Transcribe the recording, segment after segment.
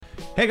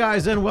Hey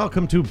guys, and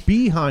welcome to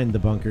Behind the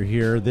Bunker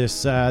here.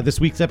 This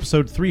week's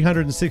episode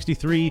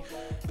 363.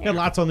 We got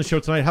lots on the show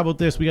tonight. How about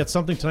this? We got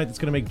something tonight that's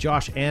going to make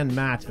Josh and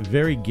Matt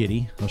very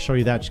giddy. I'll show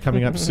you that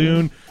coming up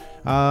soon.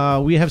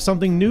 We have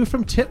something new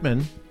from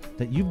Tippmann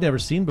that you've never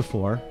seen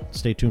before.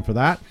 Stay tuned for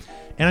that.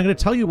 And I'm going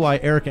to tell you why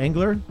Eric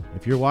Engler,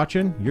 if you're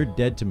watching, you're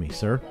dead to me,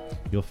 sir.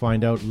 You'll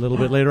find out a little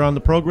bit later on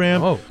the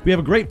program. Oh. We have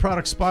a great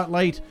product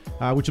spotlight,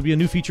 which will be a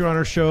new feature on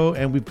our show.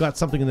 And we've got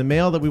something in the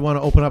mail that we want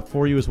to open up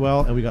for you as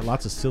well. And we got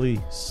lots of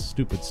silly,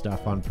 stupid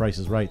stuff on Price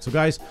is Right. So,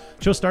 guys,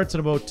 show starts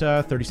in about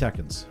 30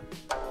 seconds.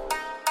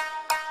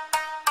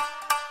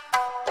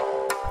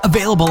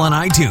 Available on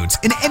iTunes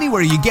and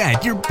anywhere you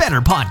get your better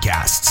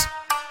podcasts.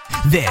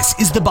 This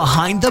is the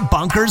Behind the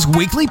Bunkers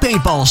Weekly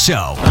Paintball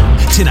Show.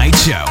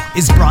 Tonight's show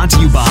is brought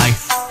to you by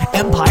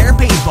Empire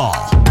Paintball,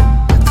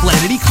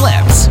 Planet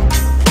Eclipse,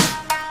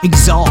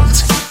 Exalt,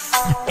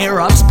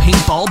 Air Ups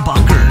Paintball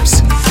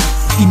Bunkers,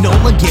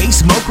 Enola Gay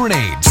Smoke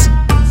Grenades,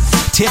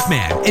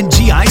 Tippmann, and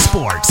GI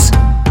Sports.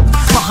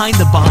 Behind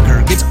the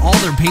Bunker gets all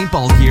their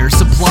paintball gear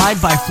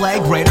supplied by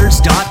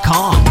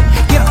FlagRaiders.com.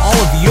 Get all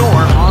of your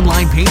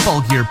online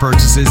paintball gear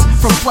purchases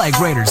from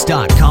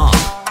FlagRaiders.com.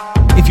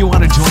 If you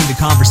want to join the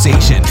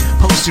conversation,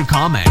 post your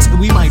comments and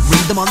we might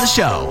read them on the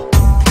show.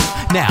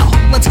 Now,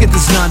 let's get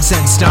this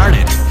nonsense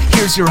started.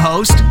 Here's your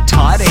host,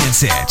 Todd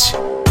Ansich.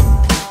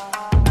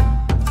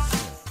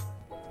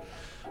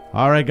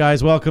 All right,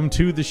 guys, welcome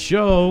to the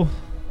show.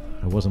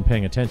 I wasn't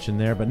paying attention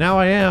there, but now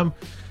I am.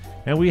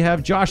 And we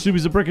have Josh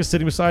Zubizabricka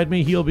sitting beside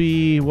me. He'll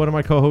be one of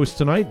my co-hosts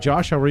tonight.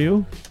 Josh, how are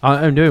you?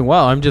 I'm doing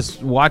well. I'm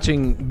just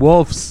watching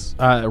Wolf's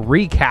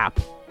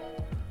recap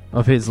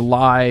of his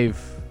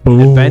live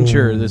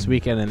adventure this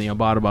weekend in the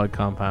Abbottabad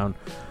compound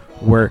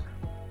where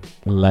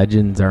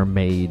legends are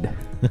made.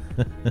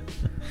 That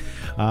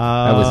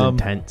was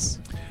intense.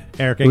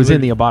 Eric Engler, it was in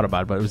the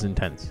Abbottabad, but it was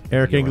intense.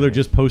 Eric Engler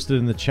just posted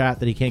in the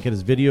chat that he can't get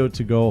his video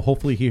to go.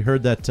 Hopefully he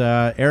heard that.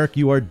 Eric,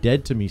 you are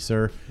dead to me,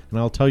 sir. And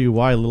I'll tell you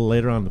why a little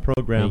later on in the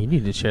program. Yeah, you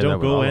need to share Don't that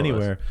with go all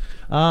anywhere.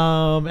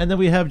 And then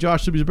we have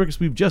Josh Zubizabricka.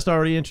 We've just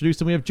already introduced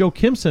him. We have Joe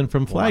Kimson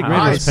from Flag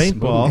Raiders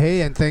Paintball.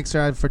 Hey, and thanks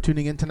for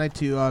tuning in tonight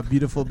to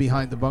beautiful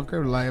Behind the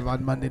Bunker live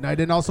on Monday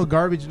night, and also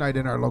Garbage Night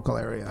in our local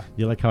area.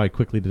 You like how I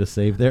quickly did a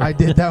save there? I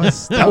did.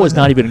 That was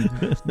not even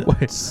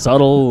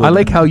subtle. I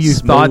like how you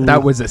smooth. thought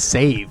that was a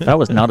save. That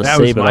was not a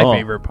save at all. That was my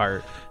favorite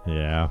part.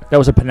 Yeah. That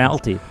was a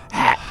penalty.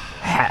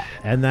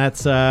 And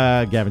that's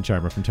Gavin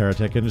Charmer from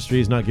TerraTech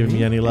Industries, not giving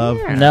me any love.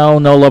 No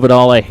love at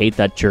all. I hate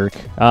that jerk.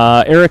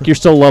 Eric, you're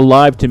still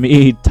alive to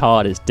me.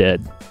 Todd is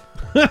dead.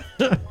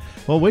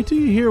 Well, wait till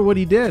you hear what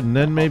he did, and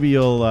then maybe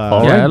you'll.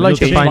 I'd like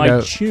to find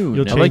out.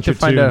 I'd like to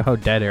find out how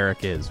dead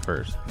Eric is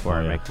first before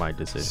I make my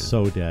decision.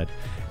 So dead.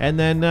 And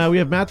then we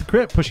have Matt the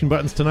Crip pushing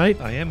buttons tonight.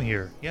 I am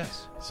here.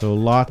 Yes. So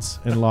lots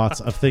and lots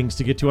of things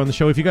to get to on the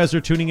show. If you guys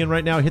are tuning in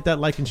right now, hit that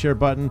like and share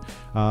button.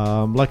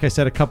 Like I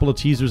said, a couple of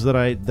teasers that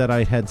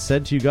I had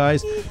said to you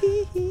guys.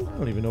 I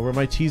don't even know where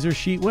my teaser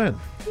sheet went.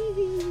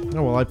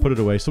 Oh well, I put it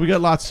away. So we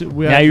got lots.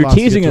 Now you're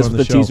teasing us with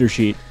the teaser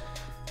sheet.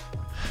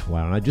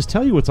 Why don't I just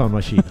tell you what's on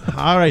my sheet?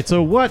 All right,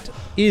 so what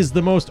is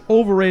the most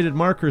overrated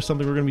marker?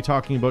 Something we're going to be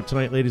talking about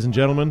tonight, ladies and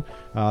gentlemen.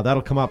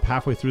 That'll come up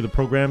halfway through the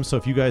program. So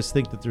if you guys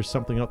think that there's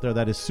something out there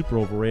that is super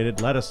overrated,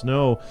 let us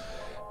know.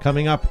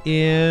 Coming up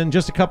in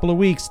just a couple of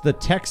weeks, the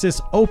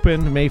Texas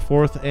Open, May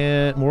 4th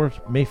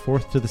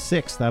to the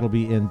 6th. That'll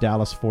be in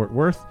Dallas, Fort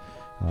Worth.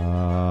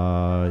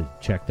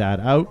 Check that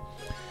out.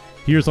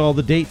 Here's all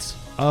the dates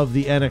of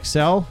the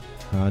NXL.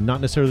 Not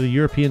necessarily the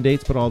European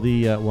dates, but all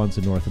the ones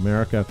in North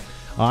America.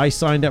 I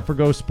signed up for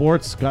Go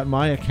Sports, got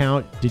my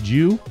account. Did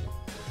you?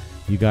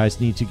 You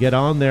guys need to get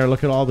on there.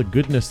 Look at all the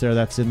goodness there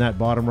that's in that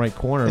bottom right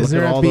corner. Is Look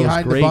there at all a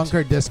Behind those the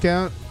Bunker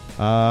discount?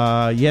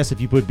 Yes, if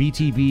you put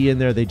BTB in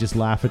there, they just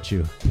laugh at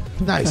you.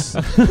 Nice.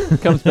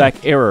 Comes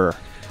back error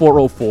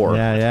 404.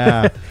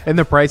 Yeah. And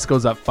the price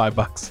goes up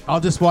 $5. I'll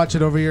just watch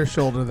it over your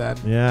shoulder then.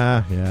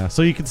 Yeah.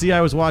 So you can see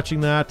I was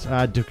watching that.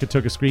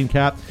 Took a screen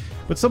cap.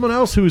 But someone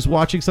else who's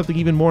watching something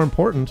even more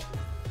important.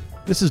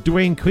 This is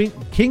Dwayne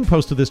King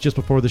posted this just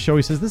before the show.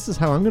 He says, this is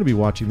how I'm going to be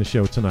watching the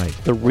show tonight.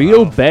 The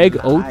real bag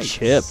o'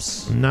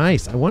 chips.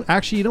 Nice.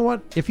 Actually, you know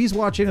what? If he's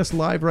watching us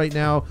live right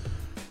now,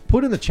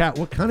 put in the chat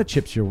what kind of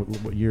chips you're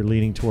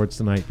leaning towards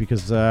tonight,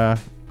 because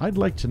I'd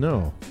like to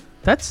know.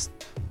 That's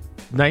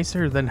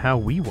nicer than how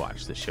we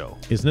watch the show.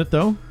 Isn't it,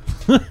 though?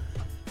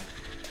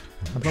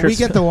 But we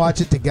get to watch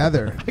it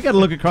together. I got to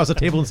look across the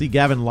table and see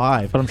Gavin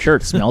live. But I'm sure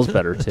it smells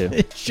better, too.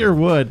 It sure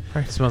would.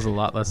 It smells a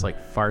lot less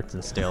like farts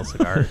and stale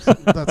cigars.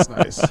 That's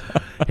nice.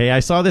 Hey,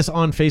 I saw this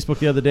on Facebook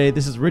the other day.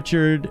 This is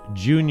Richard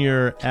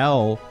Jr.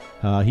 L.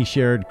 He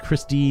shared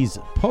Christie's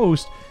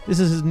post. This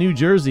is his new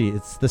jersey.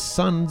 It's the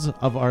Sons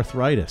of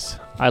Arthritis.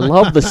 I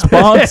love the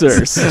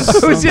sponsors.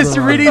 I was just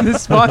reading the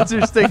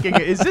sponsors thinking,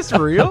 is this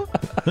real?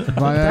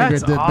 Viagra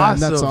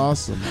Depend. That's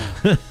awesome.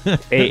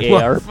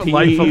 AARP,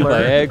 Life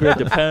Alert. Viagra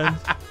Depend.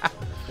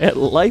 At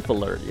Life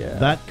Alert, yeah.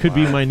 That could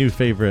be my new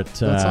favorite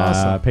That's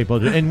awesome.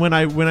 PayPal. And when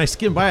I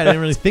skimmed by it, I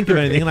didn't really think of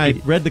anything. And I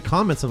read the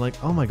comments. I'm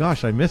like, oh my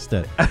gosh, I missed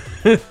it.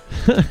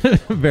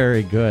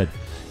 Very good.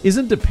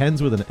 Isn't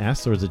depends with an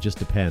S, or is it just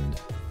depend?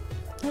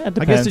 Yeah, it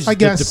I guess depends. it's I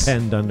guess just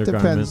depend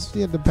undergarments. depends.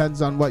 Yeah,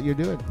 depends on what you're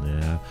doing.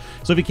 Yeah.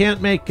 So if you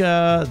can't make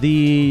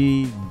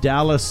the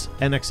Dallas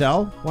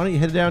NXL, why don't you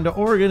head down to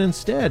Oregon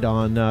instead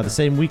on the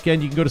same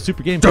weekend? You can go to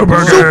Super Game.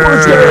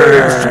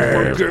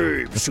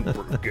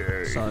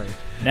 Sorry.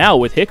 Now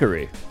with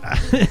Hickory.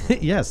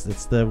 Yes,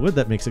 it's the wood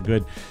that makes it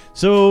good.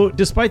 So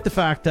despite the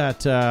fact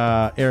that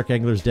Eric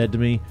Engler's dead to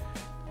me,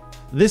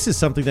 this is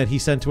something that he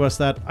sent to us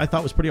that I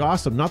thought was pretty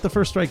awesome. Not the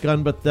first strike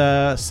gun, but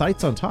the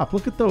sights on top.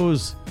 Look at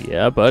those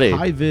Yeah, buddy.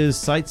 high-vis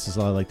sights, as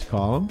I like to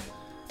call them.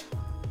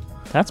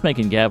 That's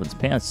making Gavin's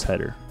pants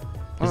tighter.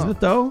 Isn't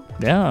it, though?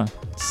 Yeah.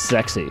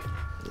 Sexy.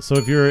 So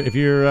if you're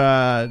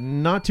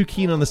not too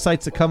keen on the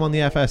sights that come on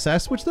the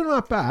FSS, which they're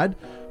not bad,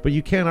 but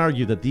you can't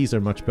argue that these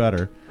are much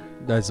better,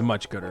 That's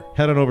much gooder.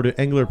 head on over to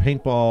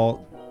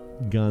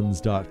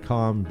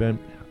anglerpaintballguns.com. Ben,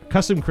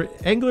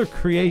 Angler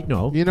Create,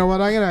 no. You know what?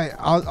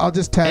 I'll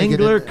just tag it.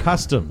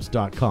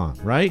 Anglercustoms.com,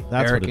 right?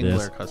 That's Eric what it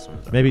Engler is.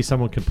 Customs. Maybe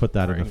someone can put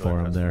that in the Engler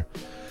forum there.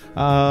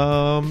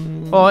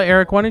 Well,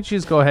 Eric, why don't you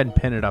just go ahead and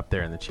pin it up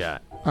there in the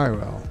chat? I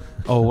will.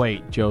 Oh,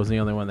 wait. Joe's the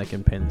only one that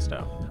can pin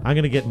stuff. I'm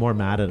going to get more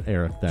mad at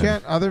Eric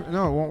then. No,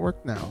 it won't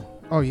work now.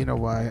 Oh, you know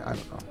why? I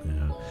don't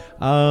know.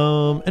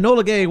 Yeah.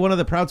 Enola Gay, one of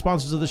the proud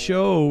sponsors of the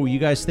show. You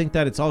guys think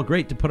that it's all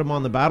great to put him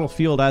on the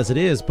battlefield as it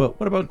is, but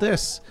what about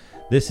this?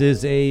 This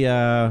is a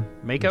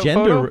Makeout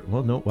gender.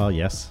 photo? Well,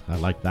 yes, I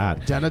like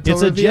that. Genital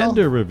it's reveal? a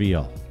gender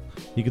reveal.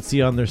 You can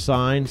see on their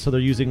sign. So they're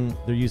using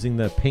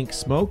the pink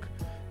smoke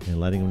and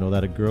letting them know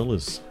that a girl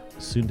is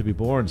soon to be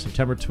born,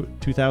 September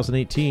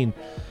 2018.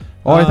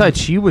 Oh, I thought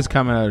she was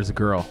coming out as a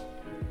girl.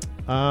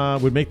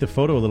 Would make the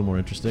photo a little more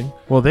interesting.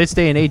 Well, this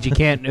day and age, you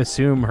can't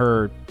assume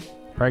her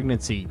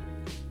pregnancy.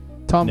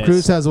 Tom Yes.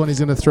 Cruise has one. He's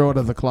going to throw it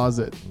in the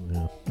closet.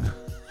 Yeah.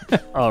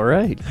 All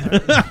right.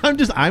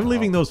 I'm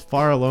leaving those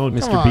far alone.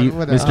 Mr. on,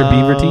 whatever. Mr.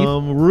 Beaver Teeth?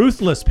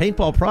 Ruthless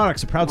Paintball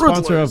Products, a proud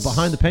sponsor of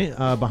Behind the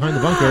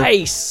Bunker.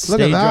 Nice. Look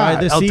at Stay dry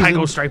that. this El season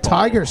Tiger Stripe.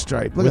 Tiger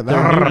stripe. Look with at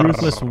their that. new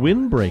Ruthless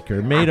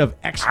Windbreaker, made of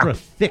extra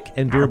thick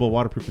and durable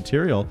waterproof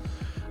material.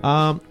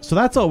 So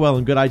that's all well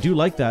and good. I do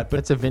like that. But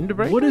It's a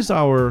Windbreaker? what is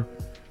our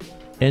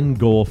end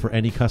goal for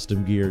any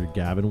custom gear,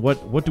 Gavin?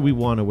 What do we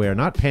want to wear?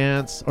 Not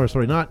pants, or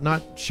sorry,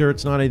 not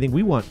shirts, not anything.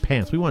 We want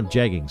pants. We want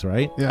jeggings,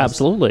 right? Yes.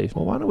 Absolutely.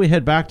 Well, why don't we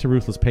head back to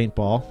Ruthless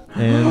Paintball,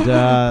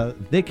 and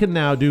they can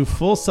now do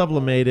full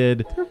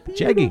sublimated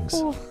jeggings.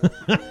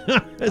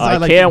 As I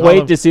like can't call wait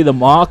them. to see the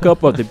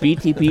mock-up of the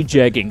BTP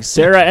jegging.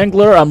 Sarah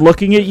Engler, I'm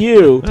looking at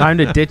you. Time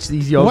to ditch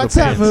these yoga What's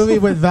pants. that movie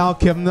with Val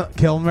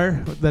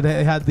Kilmer that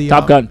had the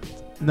Top Gun.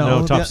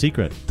 No, Top the-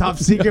 Secret. Top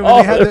Secret. When, Oh,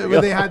 they had there the, we when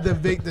go. they had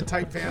the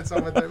tight pants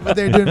on, when they were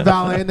doing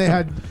ballet and they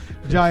had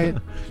giant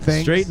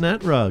things. Straighten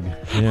that rug.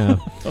 Yeah.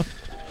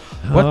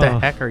 What the Oh,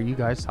 heck are you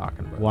guys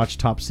talking about? Watch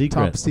Top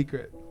Secret. Top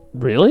Secret.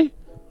 Really?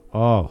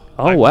 Oh,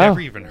 Oh, wow. Never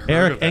even heard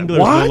Eric of that. Engler's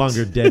no What?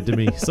 longer dead to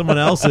me. Someone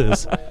else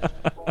is.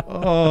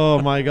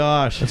 Oh my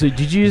gosh. So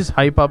did you just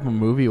hype up a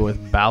movie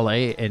with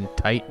ballet and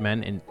tight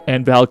men? And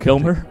And Val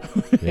Kilmer?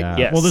 Yeah.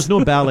 Yes. Well, there's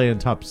no ballet in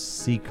Top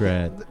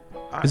Secret.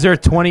 is there a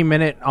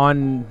 20-minute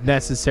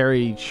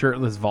unnecessary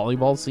shirtless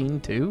volleyball scene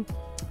too?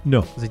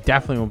 No. 'Cause I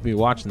definitely won't be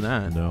watching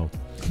that. No.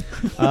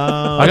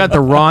 I got the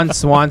Ron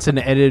Swanson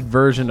edited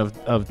version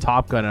of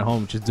Top Gun at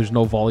home. Just there's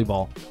no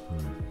volleyball.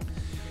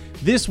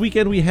 This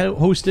weekend we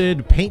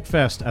hosted Paint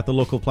Fest at the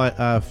local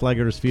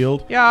Flaggers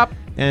Field. Yep.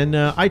 And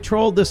I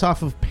trolled this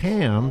off of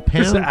Pam.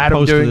 Pam Just Adam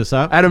posted doing this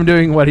up. Adam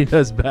doing what he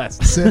does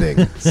best,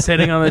 Sitting.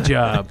 sitting on the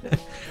job.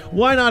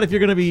 Why not, if you're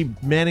going to be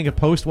manning a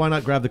post, why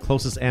not grab the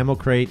closest ammo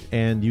crate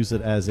and use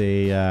it as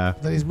a...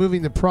 Then he's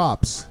moving the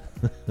props.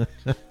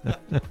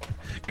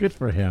 good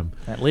for him.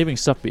 And leaving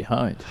stuff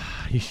behind.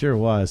 He sure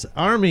was.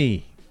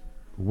 Army,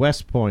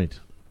 West Point,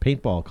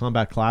 Paintball,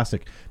 Combat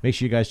Classic. Make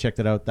sure you guys check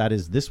that out. That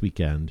is this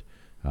weekend.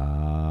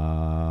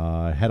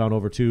 Head on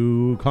over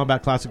to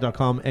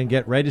combatclassic.com and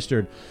get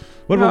registered.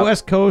 What about Yep.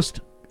 West Coast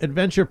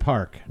Adventure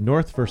Park?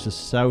 North versus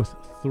South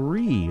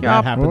 3. That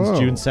Yep. happens Whoa.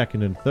 June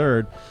 2nd and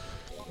 3rd.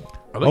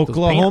 I like those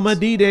Oklahoma pants.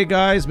 D-Day,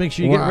 guys. Make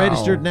sure you get Wow.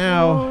 registered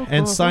now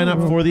and sign up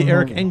for the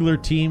Eric Engler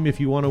team if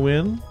you want to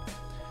win.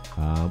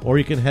 Or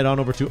you can head on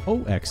over to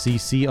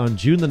OXCC on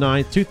June the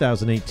 9th,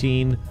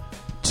 2018.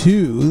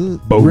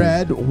 2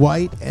 red,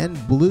 white,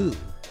 and blue.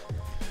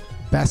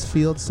 Best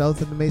field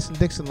south of the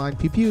Mason-Dixon line.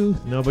 Pew pew.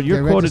 No, but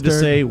you're Get quoted to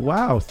registered. say,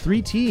 wow,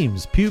 3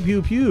 teams. Pew,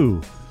 pew,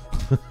 pew.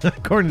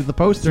 According to the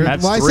poster.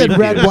 That's Well, I three said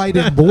red, views. white,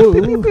 and blue.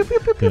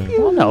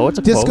 Well, no, it's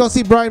a Just go quote.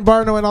 see Brian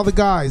Barno and all the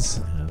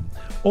guys.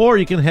 Or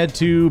you can head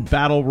to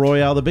Battle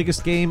Royale, the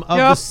biggest game of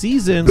Yep. the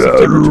season,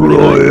 September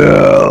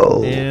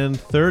 29th and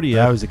 30th.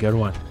 That was a good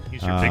one.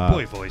 Use your big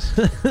boy voice.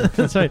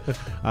 That's right.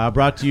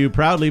 Brought to you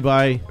proudly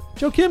by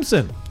Joe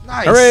Kimson.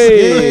 Nice. Hooray!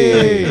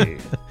 Yay.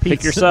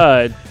 Pick your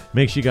side.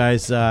 Make sure you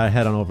guys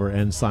head on over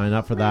and sign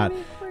up for that.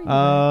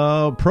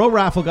 Pro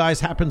Raffle, guys,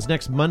 happens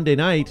next Monday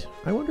night.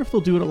 I wonder if they'll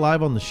do it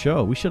live on the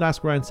show. We should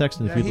ask Ryan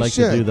Sexton if Yeah, he'd he like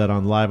to should. do that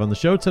on live on the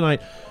show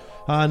tonight.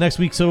 Next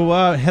week. So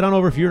head on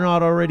over if you're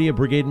not already a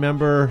brigade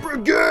member.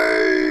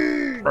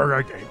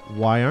 Burger King.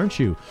 Why aren't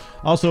you?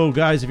 Also,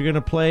 guys, if you're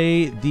going to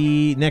play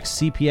the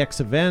next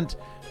CPX event,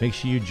 make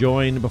sure you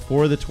join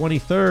before the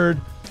 23rd.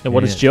 And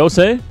what does Joe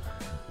say?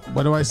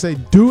 What do I say?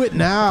 Do it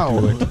now.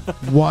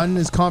 One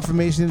is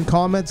confirmation in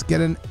comments. Get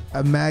an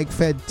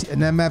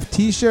MF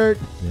T-shirt.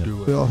 Yeah.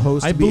 We'll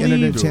host I to be entered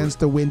believe- a chance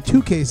to win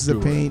 2 cases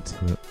of paint.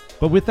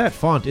 But with that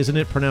font, isn't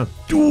it pronounced?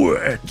 Do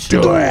it.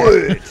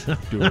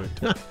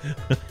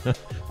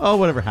 Oh,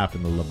 whatever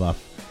happened to LaBeouf.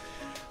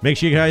 Make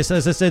sure you guys,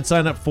 as I said,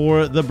 sign up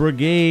for the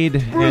Brigade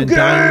and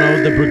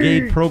download the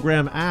Brigade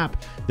program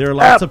app. There are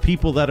lots of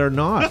people that are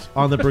not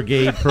on the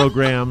Brigade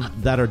program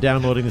that are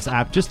downloading this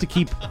app just to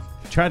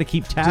try to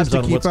keep tabs Just to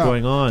on keep what's up.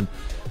 going on.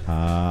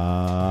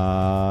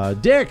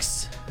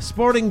 Dick's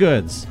Sporting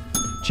Goods.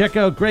 Check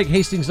out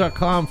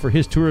GregHastings.com for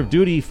his tour of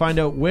duty. Find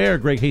out where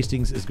Greg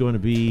Hastings is going to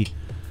be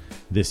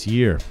this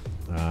year.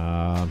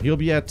 He'll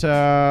be at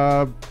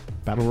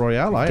Battle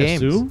Royale, I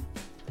Games. assume.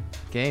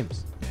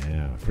 Games.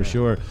 Yeah, for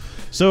sure.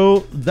 So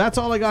that's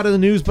all I got in the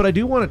news, but I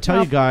do want to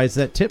tell you guys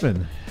that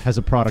Tippmann has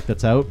a product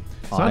that's out.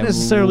 It's not I'm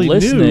necessarily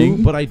listening.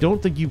 new, but I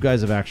don't think you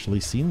guys have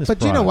actually seen this But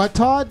product. you know what,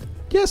 Todd?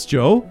 Yes,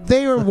 Joe.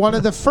 They were one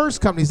of the first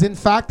companies. In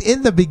fact,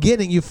 in the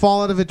beginning, you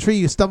fall out of a tree,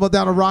 you stumble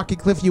down a rocky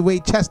cliff, you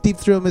wade chest deep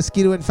through a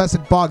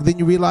mosquito-infested bog, then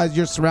you realize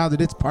you're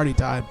surrounded. It's party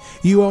time.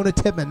 You own a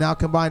Tippmann. Now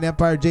combine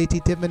Empire,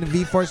 JT Tippmann, and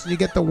V-Force, and you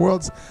get the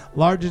world's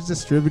largest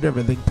distributor of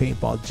everything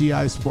paintball,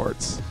 GI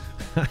Sports.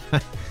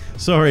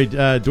 Sorry,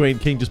 Dwayne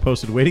King just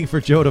posted, waiting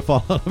for Joe to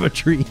fall out of a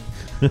tree.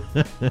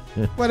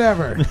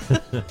 Whatever.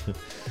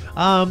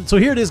 So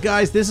here it is,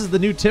 guys. This is the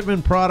new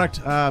Tippmann product.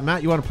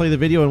 Matt, you want to play the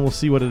video, and we'll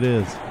see what it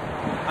is.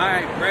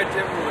 Hi, Brad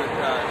Tippmann with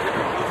Tippmann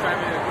Fuel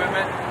Striving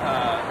Equipment.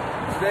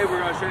 Today we're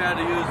going to show you how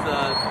to use the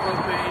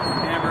propane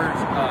hammers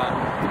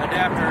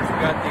adapters. We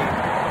got the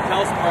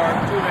Telstar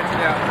 2-inch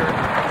adapter.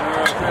 And we're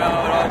going to show you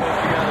how it all goes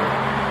together.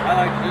 I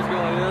like to just go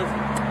like this.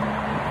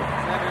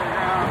 Snap it to the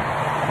ground.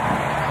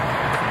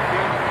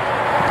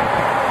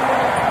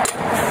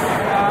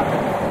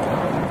 Done.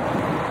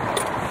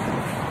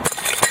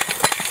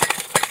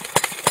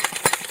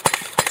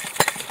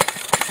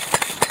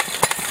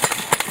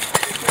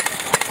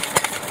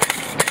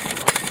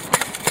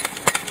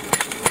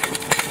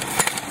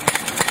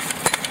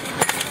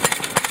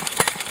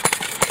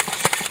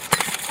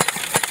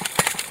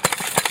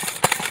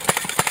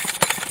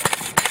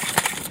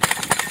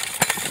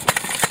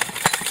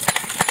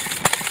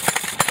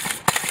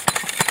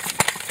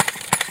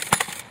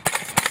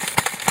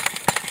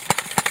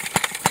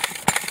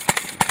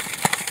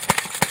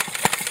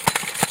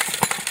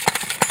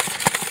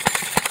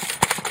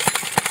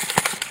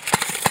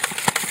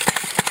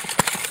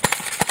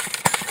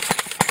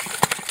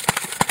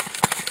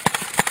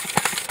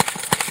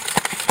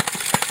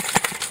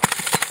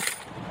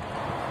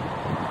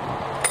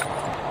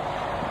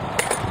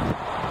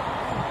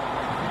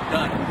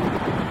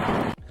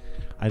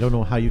 I don't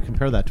know how you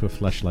compare that to a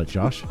fleshlight,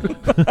 Josh.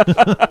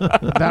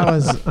 That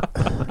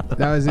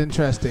was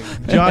interesting.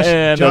 Josh,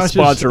 And the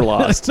sponsor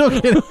lost. No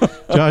kidding.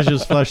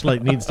 Josh's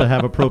fleshlight needs to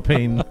have a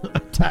propane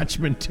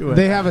attachment to it.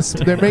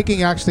 They're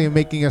making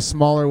a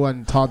smaller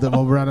one, Todd, that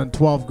will run on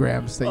 12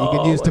 grams that you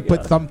can use to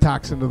put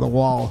thumbtacks into the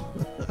wall.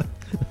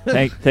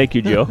 Thank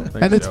you, Joe.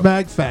 And it's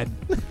mag fed.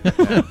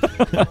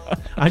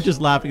 I'm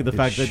just laughing at the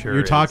fact that sure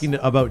you're is. talking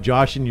about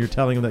Josh and you're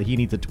telling him that he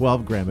needs a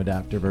 12-gram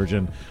adapter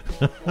version.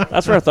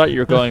 That's where I thought you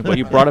were going, but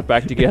you brought it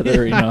back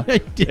together. I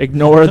did.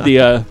 Ignore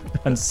the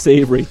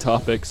unsavory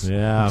topics.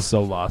 Yeah. I'm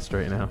so lost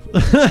right now.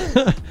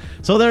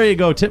 So there you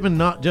go. Tippmann,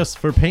 not just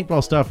for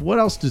paintball stuff. What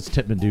else does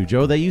Tippmann do,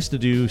 Joe? They used to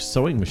do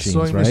sewing machines,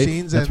 Sewing right?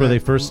 machines. That's and where they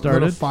then first little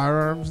started.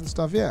 firearms and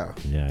stuff, yeah.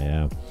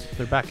 Yeah.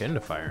 They're back into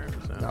firearms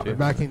now, Now too. they're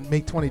back in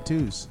make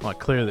 22s. Well,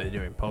 clearly they're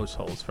doing post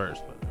holes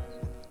first, but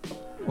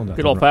Well, nothing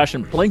Good old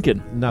fashioned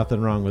Blinken.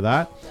 Nothing wrong with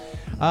that.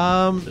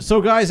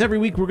 So, guys, every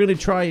week we're going to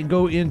try and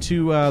go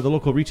into the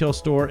local retail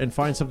store and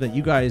find something that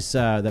you guys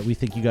that we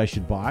think you guys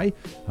should buy.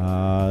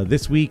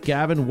 This week,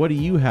 Gavin, what do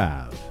you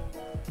have?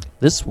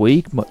 This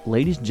week,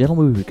 ladies and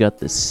gentlemen, we've got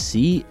the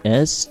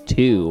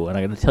CS2, and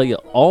I'm going to tell you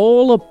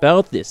all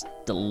about this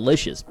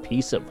delicious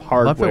piece of I love it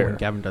hardware. when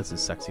Gavin does his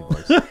sexy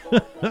voice.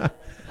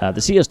 The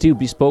CS2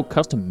 bespoke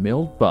custom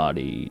milled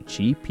body,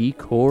 GP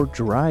core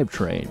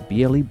drivetrain,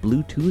 BLE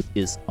Bluetooth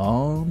is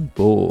on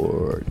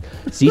board.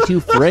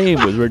 C2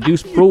 frame with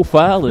reduced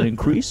profile and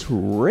increased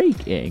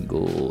rake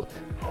angle.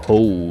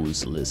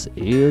 Hoseless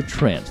air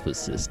transfer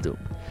system.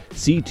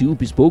 C2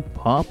 bespoke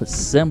pop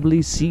assembly,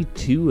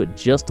 C2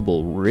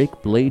 adjustable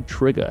rake blade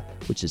trigger,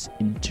 which is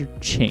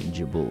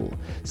interchangeable.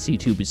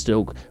 C2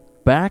 bespoke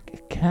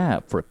back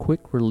cap for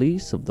quick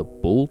release of the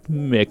bolt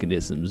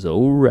mechanisms.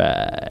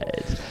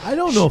 Alright. I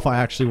don't know if I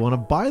actually want to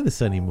buy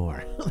this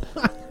anymore.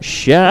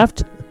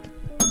 Shaft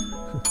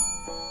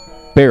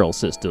barrel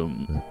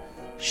system.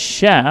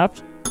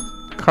 Shaft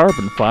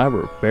carbon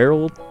fiber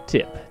barrel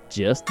tip.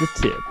 Just the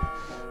tip.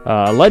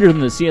 Lighter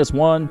than the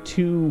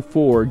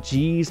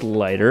CS124G's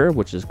lighter,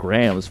 which is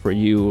grams for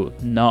you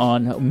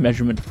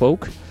non-measurement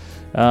folk.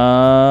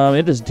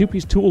 It is a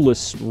two-piece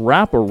toolless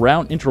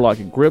wrap-around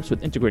interlocking grips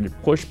with integrated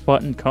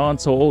push-button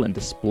console and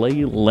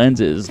display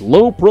lenses,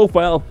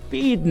 low-profile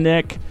feed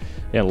neck,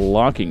 and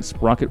locking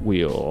sprocket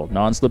wheel,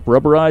 non-slip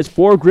rubberized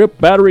foregrip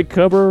battery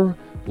cover,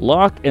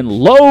 lock and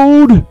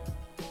load,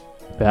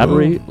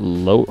 battery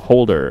load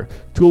holder,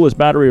 toolless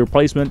battery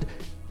replacement,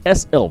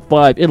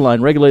 SL5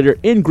 inline regulator,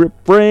 in-grip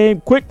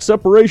frame, quick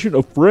separation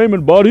of frame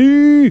and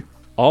body,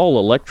 all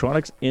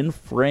electronics in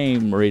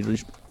frame,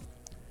 ladies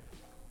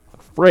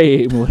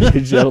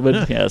and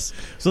gentlemen. Yes.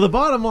 So the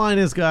bottom line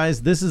is,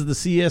 guys, this is the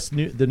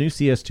new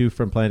CS2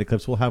 from Planet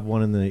Eclipse. We'll have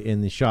one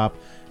in the shop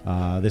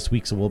this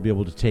week, so we'll be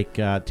able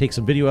to take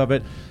some video of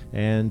it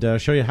and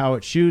show you how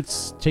it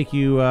shoots, take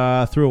you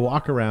through a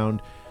walk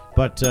around.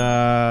 But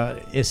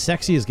as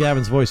sexy as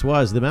Gavin's voice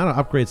was, the amount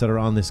of upgrades that are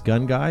on this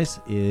gun, guys,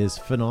 is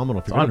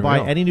phenomenal. If you're going to buy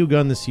any new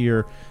gun this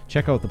year,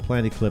 check out the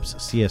Planet Eclipse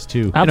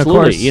CS2. Absolutely.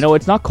 course- You know,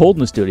 it's not cold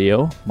in the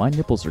studio. My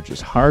nipples are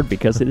just hard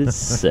because it is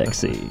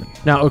sexy.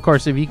 Now, of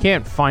course, if you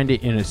can't find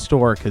it in a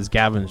store because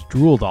Gavin's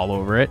drooled all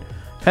over it,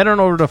 head on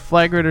over to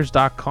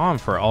flagraiders.com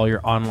for all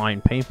your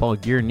online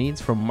paintball gear needs,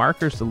 from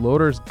markers to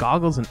loaders,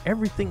 goggles, and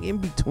everything in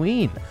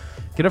between.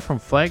 Get it from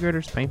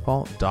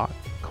flagraiderspaintball.com.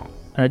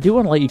 And I do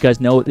want to let you guys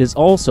know it is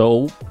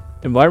also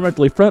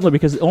environmentally friendly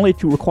because it only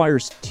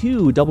requires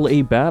 2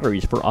 AA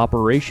batteries for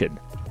operation.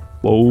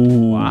 Whoa.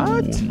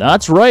 What?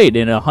 That's right,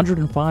 and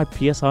 105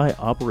 PSI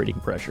operating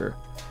pressure.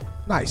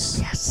 Nice.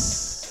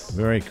 Yes.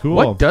 Very cool.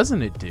 What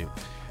doesn't it do?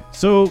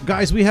 So,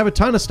 guys, we have a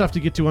ton of stuff to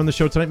get to on the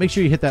show tonight. Make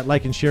sure you hit that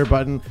like and share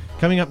button.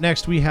 Coming up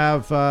next, we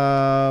have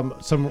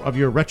some of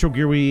your retro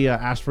gear we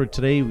asked for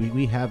today.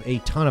 We have a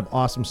ton of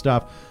awesome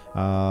stuff.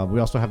 We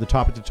also have the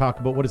topic to talk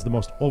about: what is the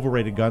most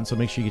overrated gun. So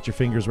make sure you get your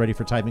fingers ready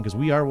for typing, because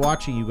we are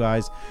watching you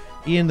guys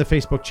in the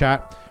Facebook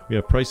chat. We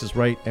have Price is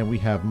Right, and we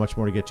have much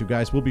more to get to.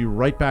 Guys, we'll be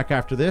right back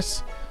after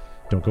this.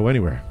 Don't go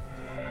anywhere.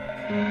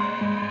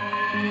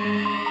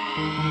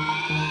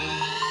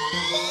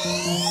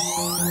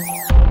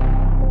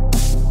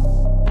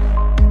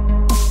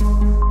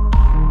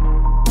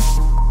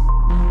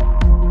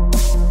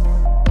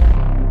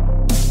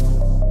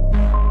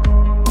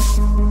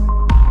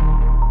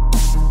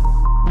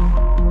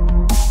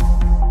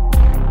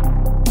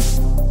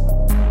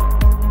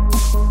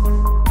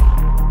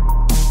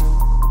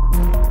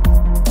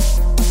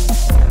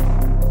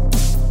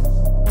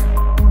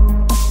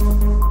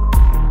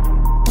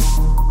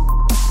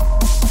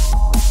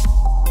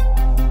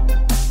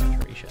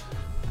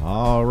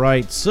 All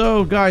right,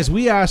 so guys,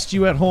 we asked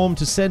you at home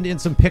to send in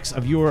some pics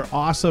of your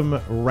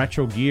awesome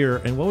retro gear.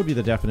 And what would be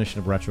the definition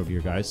of retro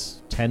gear,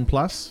 guys? 10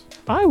 plus?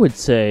 I would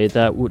say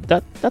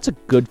that's a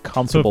good So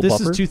comfortable if this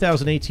buffer. is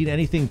 2018,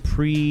 anything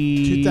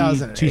pre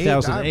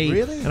 2008,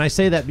 really? And I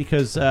say that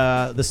because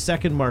the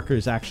second marker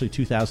is actually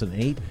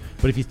 2008.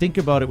 But if you think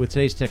about it, with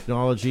today's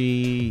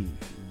technology,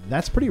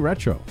 that's pretty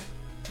retro.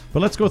 But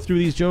let's go through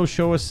these, Joe.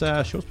 Show us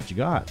what you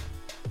got.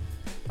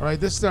 All right,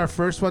 this is our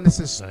first one. This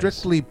is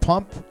Strictly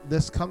Pump.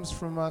 This comes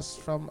from us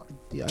from,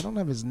 I don't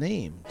have his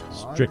name.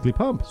 Todd. Strictly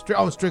Pump.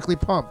 Strictly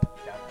Pump.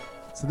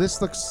 So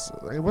this looks,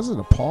 was it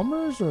a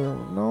Palmer's or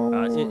no?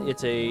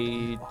 It's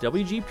a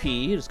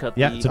WGP. It's got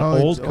Yeah, the it's an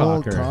old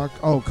cocker.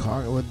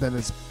 Cocker. Well, then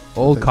it's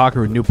Old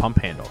cocker with new pump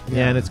handle.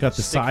 Yeah, and it's got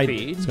the Stick side.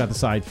 feed. It's got the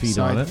side feed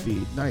side on it.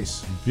 feed.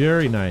 Nice.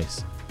 Very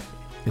nice.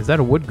 Is that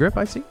a wood grip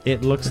I see?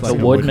 It looks The like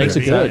a wood makes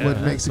it grip. good.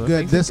 Wood makes it Wood good.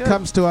 makes it This good.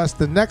 comes to us.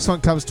 The next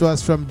one comes to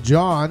us from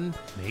John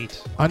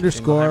Neat.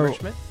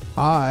 _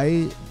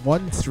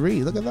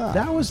 I13. Look at that.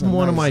 That was That's a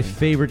one of my nice one.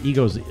 favorite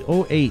Egos.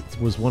 08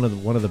 was one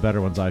of the better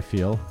ones, I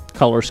feel.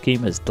 color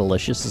scheme is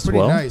delicious as Pretty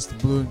well. nice. The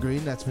blue and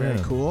green. That's very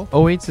Yeah. cool.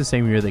 Oh, it's the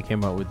same year they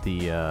came out with the.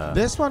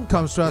 This one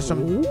comes to us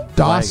from Flag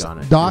DOS on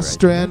it,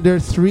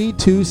 Strander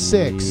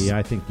 326. Yeah,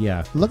 I think,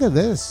 yeah. Look at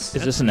this.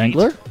 Is this an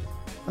Angler?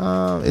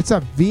 It's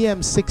a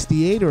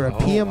VM68 or a Oh,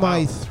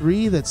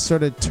 PMI3 that's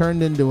sort of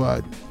turned into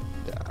a.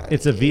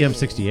 It's a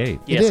VM68.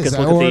 Yes, it is, 'cause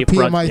look or at a the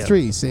front,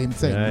 PMI3, same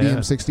thing. Yeah, yeah.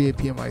 VM68,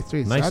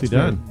 PMI3. So Nicely that's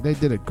done. They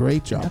did a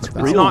great job That's with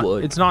that. real It's not,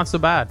 wood. it's not so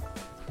bad.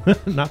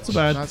 Not so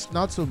bad.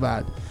 Not so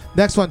bad.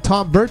 Next one,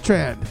 Tom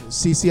Bertrand,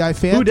 CCI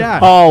Phantom. Who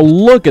dat? Oh,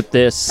 look at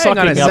this. Hang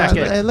on a Sucking up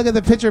second. to- And look at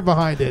the picture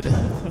behind it.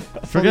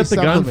 Forget the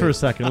Fully gun for a sublimate.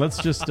 second. Let's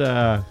just.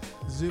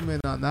 Zoom in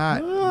on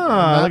that.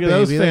 Ah, look at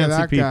those baby. Look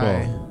fancy that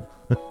guy. people.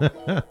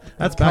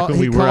 That's back when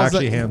He we were calls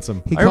actually it-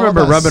 handsome. he I remember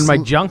called us rubbing my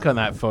sl- junk on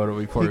that photo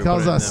before He we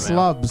calls put it us in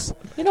the mail. slubs.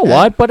 You know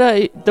what?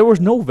 But there was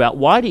no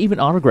why to even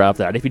autograph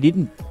that if you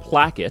didn't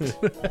plaque it,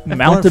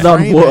 mounted on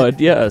frame wood.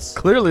 Yes.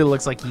 Clearly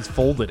looks like he's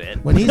folded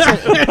it. When he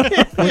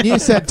said, when you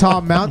said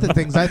Tom mounted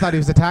things, I thought he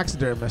was a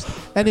taxidermist.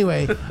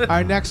 Anyway,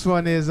 our next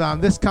one is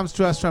this comes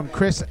to us from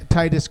Chris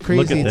Titus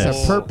Crazy. at It's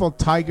this. a purple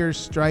tiger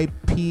stripe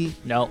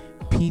No,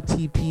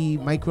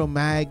 PTP Micro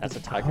Mag that's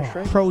a tiger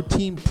stripe.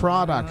 Protein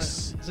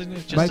Products. Isn't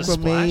it just Micro a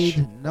splash?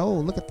 made. No,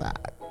 look at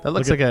that. That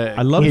looks Look like at- a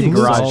I love kid the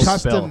garage exhaust.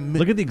 spill. Custom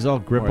Look at the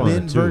exalt grip on it, too.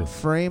 invert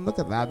frame. Look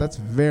at that. That's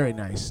very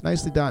nice.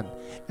 Nicely done.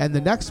 And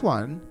the next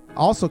one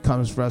also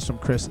comes for us from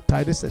Chris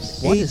Titus.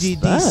 An What is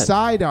AGD that?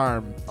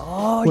 sidearm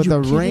Oh, with you're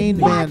a kidding Rain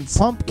me. Man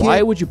pump kit.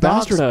 Why would you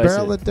Doc's bastardize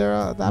barrel it?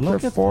 adapter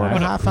Look at 4.5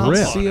 that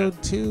ounce grip.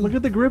 CO2. Look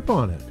at the grip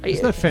on it.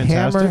 Isn't that Hey,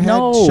 fantastic? Hammerhead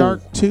No.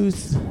 shark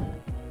tooth.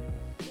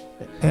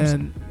 And It's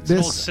an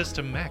old this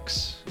System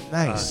X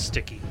Nice.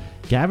 sticky.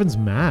 Gavin's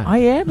mad. I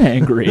am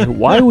angry.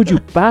 Why would you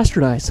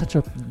bastardize such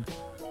a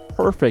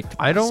perfect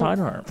I don't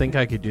sidearm? think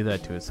I could do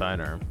that to a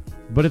sidearm.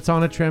 But it's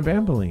on a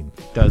trampoline.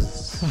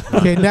 Does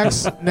okay.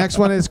 Next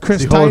one is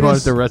Chris the old one Titus.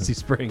 with the rusty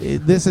spring?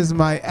 This is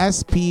my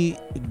SP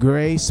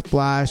Gray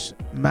Splash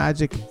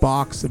Magic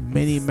Box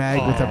Mini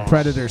Mag with a Oh.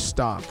 Predator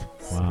stock.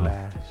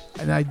 Wow.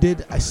 And I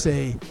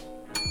say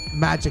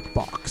Magic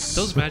Box.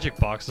 Those magic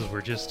boxes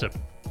were just a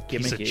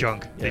piece of Gimmicky.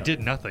 junk. Yeah. They did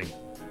nothing.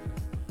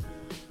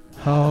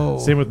 Oh.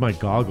 Same with my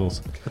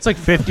goggles. It's like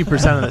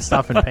 50% of the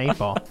stuff in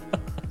paintball.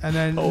 And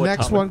then Oh,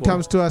 next atomic one bomb.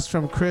 comes to us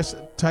from Chris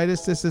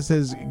Titus. This is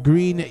his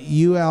green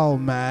UL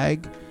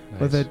mag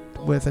with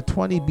a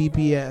 20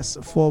 BPS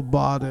full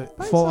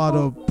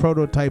auto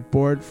prototype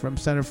board from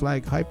Center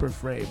Flag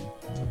Hyperframe.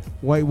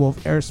 White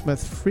Wolf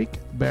Airsmith Freak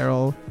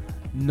Barrel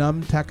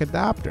Numtech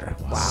adapter.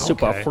 Wow.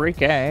 Super Okay.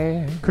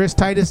 freaky. Chris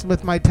Titus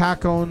with my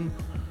Tacone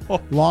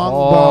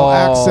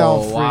longbow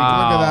XL Freak. Look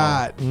wow. at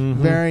that. Mhm.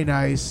 Very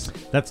nice.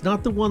 That's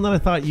not the one that I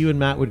thought you and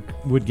Matt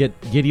would get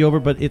giddy over,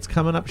 but it's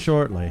coming up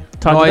shortly.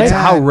 Todd, Oh, did it's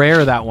I- how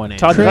rare that one is.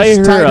 Todd, did I Chris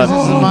hear, Titus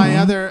is uh, my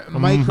other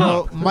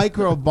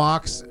micro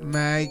box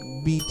mag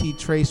BT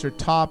Tracer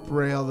top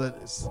rail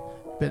that's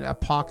been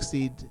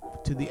epoxied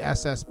to the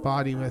SS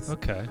body with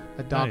Okay.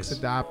 a Doc's Nice.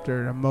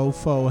 adapter, a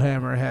Mofo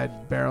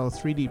hammerhead barrel,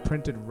 3D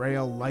printed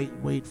rail,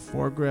 lightweight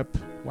foregrip.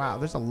 Wow,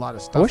 there's a lot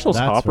of I stuff. wish those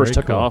That's hoppers very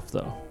took cool. off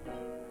though.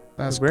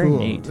 That's very cool.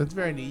 neat. That's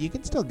very neat. You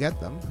can still get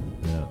them.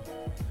 Yeah.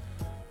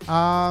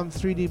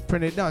 3D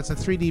printed. No, it's a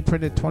 3D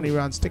printed 20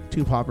 round stick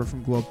tube hopper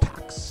from Globe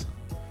Packs.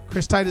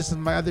 Chris Titus is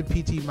my other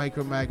PT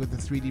micro mag with the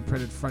 3D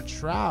printed front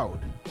shroud.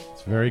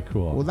 It's very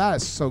cool. Well, that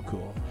is so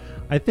cool.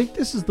 I think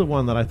this is the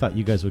one that I thought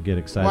you guys would get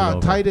excited Wow,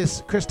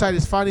 over. Chris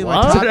Titus finally my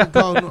What?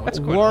 Tacticone What's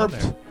going on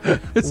warped,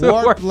 It's a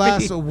warped warpy-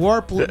 less,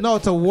 no,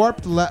 it's a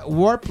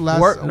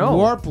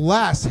warp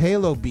less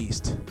Halo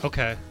Beast.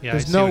 Okay. Yeah.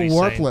 There's I see no what he's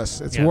saying.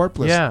 warpless. It's Yeah.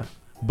 warpless. Yeah.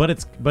 But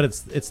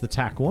it's the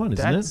TAC one,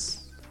 isn't That's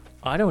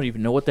I don't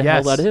even know what the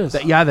yes. hell that is.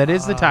 Yeah, that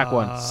is the TAC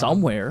one.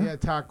 Somewhere. Yeah,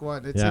 TAC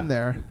one. It's Yeah. in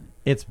there.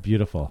 it? It's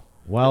beautiful.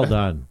 Well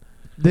done.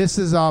 This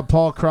is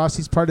Paul Cross.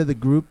 He's part of the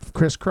group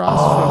Chris Cross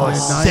from the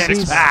 90s.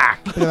 Six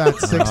pack. Look at that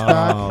six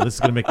pack. Oh, this is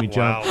gonna make me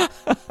jump.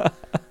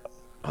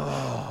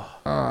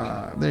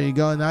 Wow. There you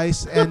go.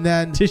 Nice. And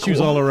then Tissues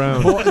all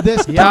around.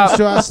 this Yeah. comes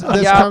to us.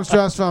 This Yeah. comes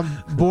to us from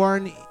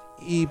Born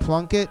E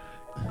Plunkett.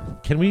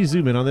 Can we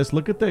zoom in on this?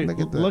 Look at the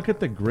Look at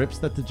the- grips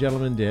that the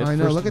gentleman did. I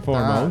know, First look and at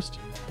that. foremost.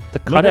 The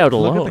cutout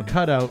alone. Look at the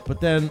cutout. But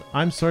then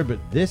I'm sorry, but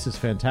this is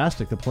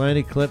fantastic. The Planet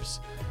Eclipse,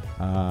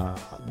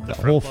 the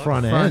whole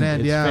front Front end.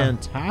 end, It's yeah.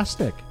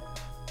 fantastic.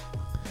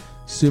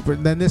 Super.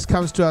 And then this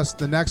comes to us.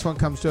 The next one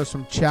comes to us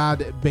from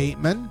Chad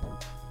Bateman.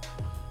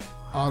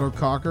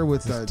 Autococker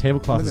with This a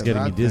tablecloth look is at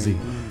getting me that dizzy.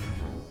 thing.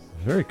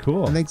 Very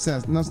cool. I think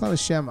so. No, it's not a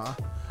Shema.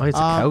 Oh, it's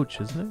a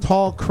couch, isn't it?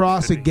 Tall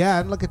Cross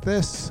again. Look at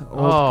this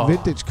old Oh.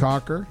 vintage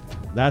cocker.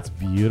 That's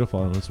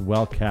beautiful, and it's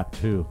well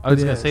capped too. I was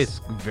It gonna is. say it's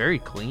very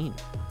clean.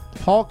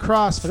 Paul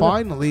Cross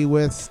finally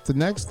with the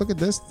next. Look at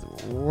this.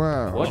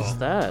 Wow. What's I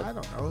that?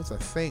 don't know. It's a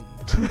thing.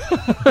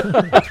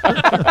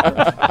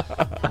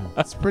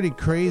 It's pretty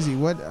crazy.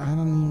 What? I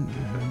don't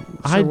even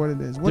sure what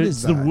it is. What It's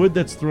is the that? wood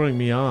that's throwing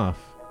me off.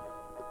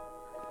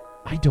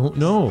 I don't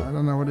know. I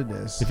don't know what it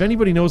is. If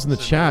anybody knows in the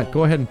chat,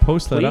 go ahead and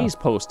post that Please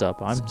up. post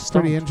up. I'm It's pretty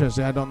stumped.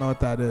 interesting. I don't know what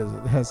that is.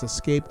 It has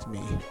escaped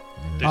me.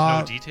 There's Uh,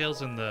 no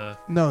details in the.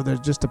 No, there's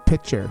just a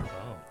picture. Oh.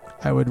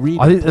 I would read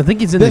I, it. I think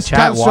he's in This the chat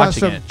comes to us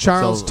watching from it.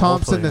 Charles so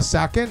Thompson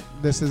hopefully- II.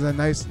 This is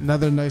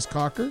another nice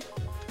cocker.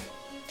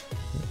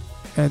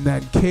 And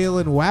then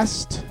Kalen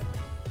West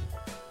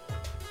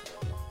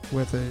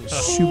with a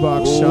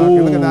shoebox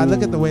shotgun. Look at that.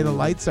 Look at the way the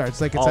lights are. It's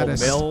like it's Oh, at a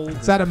Bill.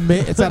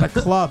 it's at a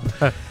club.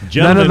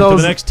 Gentlemen, those-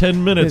 for the next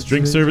 10 minutes,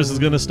 drink It's- service is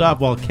going to stop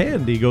while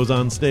Candy goes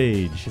on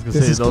stage. I was gonna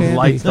This say is those candy.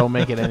 lights don't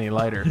make it any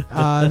lighter.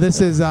 This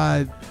is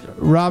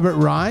Robert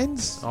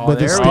Rhines Oh, with a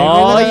there we statement.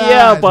 Oh Look at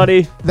yeah, that.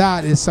 buddy.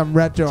 That is some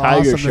retro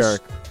Tiger awesomeness.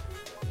 shark.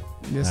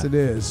 Yes, Yeah. it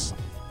is.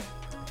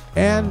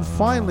 And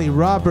finally,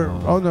 Robert.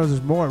 Oh no,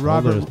 there's more. There's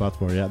Robert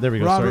lots more. Yeah, there we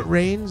go. Robert Sorry.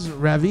 Raines,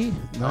 Revy.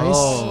 Nice.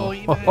 Oh,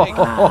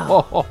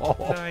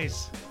 E-Mag.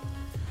 Nice.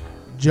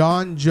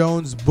 John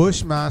Jones,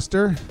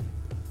 Bushmaster.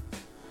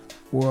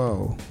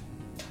 Whoa.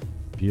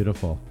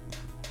 Beautiful.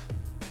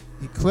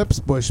 Eclipse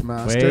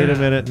Bushmaster. Wait a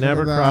minute. Look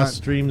Never at cross that.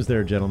 streams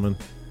there, gentlemen.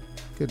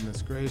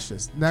 Goodness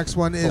gracious. Next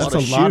one is. That's lot a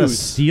of lot of shoes.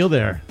 steel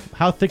there.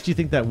 How thick do you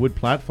think that wood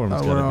platform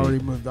is Oh, we're going to already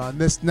be? moved on.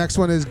 This next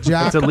one is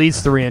Jack It's at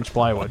least 3-inch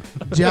plywood.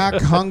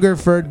 Jack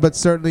Hungerford, but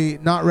certainly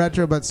not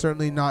retro, but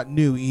certainly not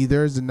new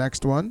either. Is the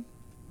next one.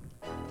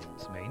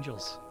 Some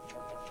angels.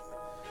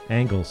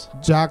 Angles.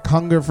 Jack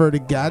Hungerford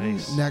again.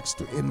 Nice.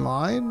 Next in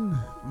line.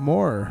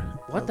 More.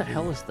 What the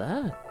hell is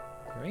that?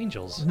 They're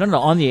angels. No,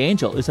 on the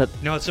Angel. Is that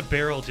No, it's a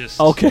barrel just.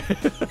 okay?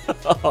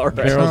 All right.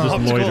 Barrel just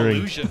Optical loitering.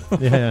 illusion.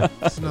 Yeah.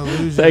 It's an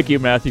illusion. Thank you,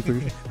 Matthew, for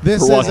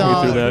This for is walking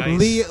me through that.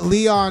 Nice.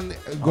 Leon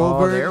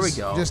Goldberg. there we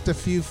go. Just a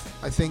few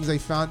things I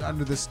found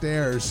under the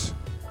stairs.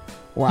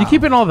 Wow. You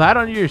keeping all that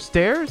under your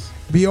stairs?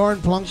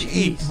 Bjorn Plunk.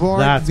 Bjorn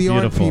That's P.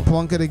 beautiful.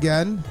 Plunkett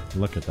again.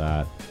 Look at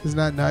that. Isn't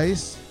that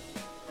nice?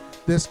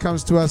 This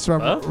comes to us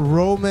from Huh?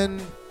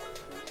 Roman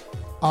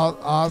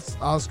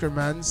Oscar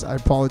Menz. I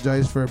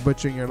apologize for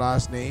butchering your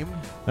last name.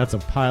 That's a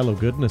pile of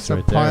goodness It's a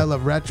right pile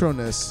of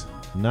retroness.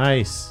 there.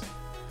 Nice.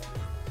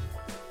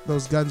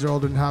 Those guns are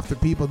older than half the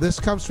people. This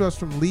comes to us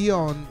from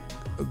Leon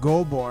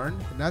Goborn,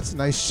 and that's a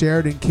nice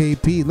Sheridan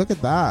KP. Look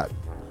at that.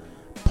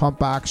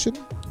 Pump action.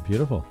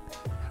 Beautiful.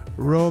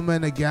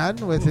 Roman again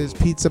with his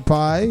pizza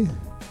pie.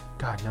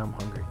 God, now I'm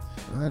hungry.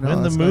 I know, When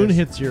the that's moon nice.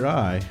 hits your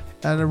eye.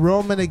 And a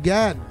Roman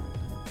again.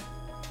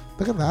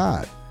 Look at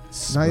that.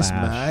 Nice Splash.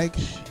 mag.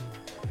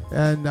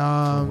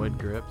 And Wood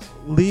grips.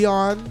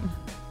 Leon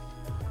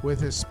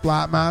with his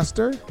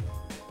Splatmaster.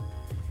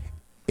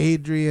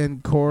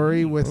 Adrian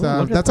Corey with Ooh,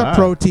 look at that's that. a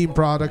Protein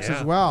Products Yeah.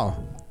 as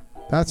well.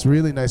 That's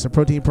really nice. A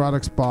Protein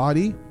Products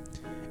body.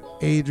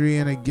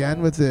 Adrian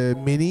again with the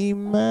mini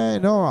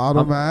mag. No,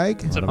 auto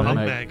mag. It's a Pump pump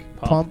mag. mag.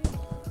 Pump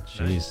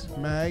Jeez.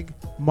 mag.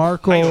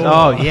 Marco.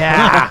 Oh,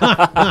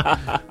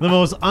 yeah. The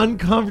most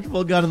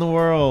uncomfortable gun in the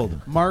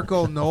world.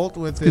 Marco Nolt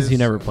with Because his. he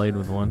never played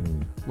with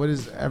one. What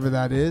is ever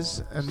that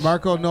is. And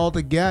Marco Nolt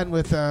again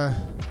with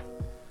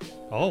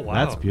Oh, wow.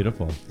 That's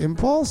beautiful.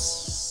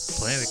 Impulse.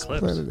 Planet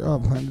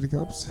Eclipse. Planet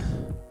Eclipse.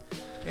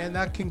 And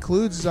that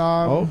concludes.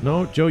 Oh,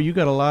 no, Joe, you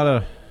got a lot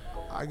of...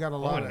 I got a Oh,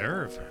 lot a of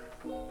nerve.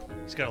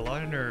 He's got a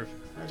lot of nerve.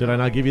 Did I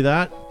not give you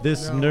that?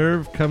 This No.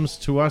 nerve comes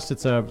to us.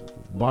 It's a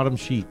bottom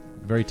sheet.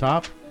 Very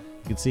top.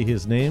 You can see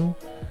his name.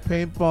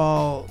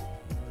 paintball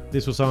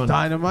This was on...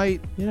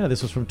 dynamite. Yeah,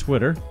 this was from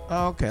Twitter.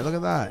 Oh, okay, look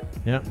at that.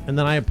 Yeah, and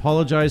then I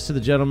apologize to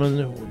the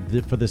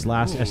gentleman for this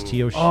last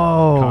STO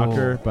Oh.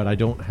 cocker, but I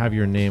don't have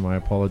your name. I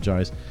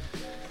apologize.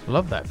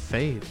 Love that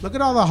fade. Look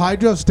at all the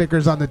hydro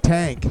stickers on the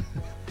tank.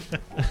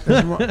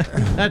 There's more-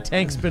 That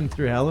tank's been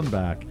through hell and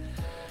back.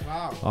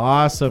 wow.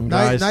 Awesome,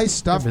 guys. Nice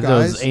stuff, Those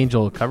guys.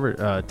 angel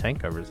cover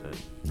tank covers that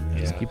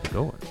just keep it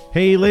going.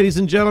 Hey, ladies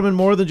and gentlemen,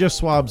 more than just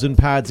swabs and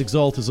pads,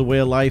 Exalt is a way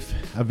of life.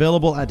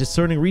 Available at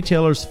discerning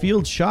retailers,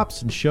 field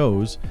shops, and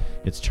shows.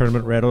 It's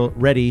tournament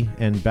ready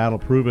and battle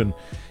proven.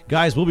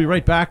 Guys, we'll be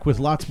right back with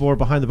lots more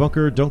Behind the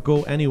Bunker. Don't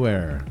go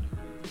anywhere.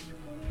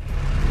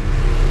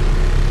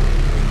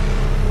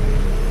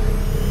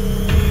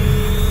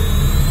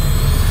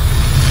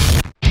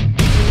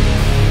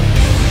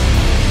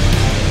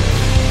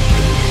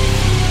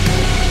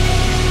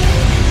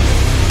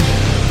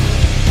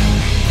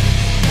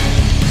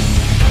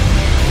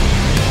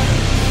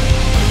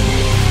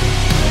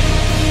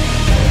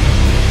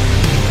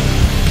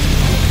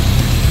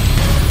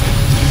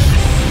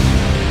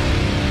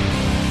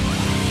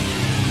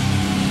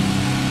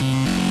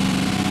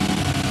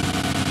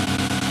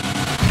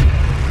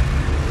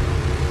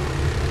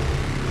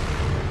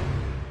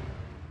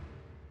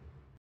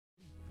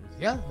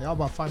 Yeah, they're all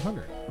about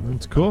 500.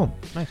 That's cool.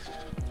 Nice.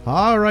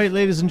 All right,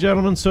 ladies and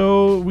gentlemen.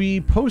 So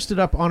we posted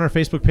up on our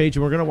Facebook page,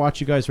 and we're going to watch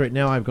you guys right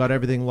now. I've got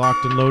everything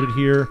locked and loaded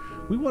here.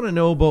 We want to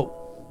know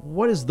about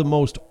what is the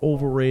most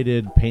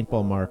overrated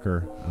paintball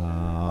marker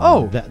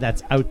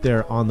that's out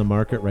there on the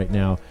market right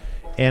now.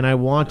 And I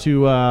want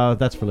to,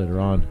 that's for later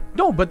on.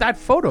 No, but that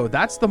photo,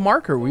 that's the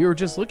marker we were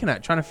just looking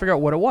at, trying to figure out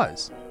what it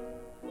was.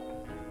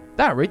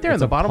 That right there in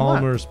It's the a bottom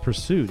left. Palmer's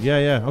Pursuit.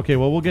 Yeah. Okay,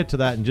 well, we'll get to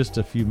that in just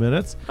a few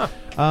minutes.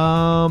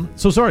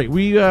 So sorry,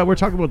 we're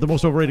talking about the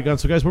most overrated gun.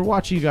 So guys, we're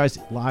watching you guys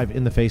live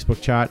in the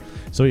Facebook chat.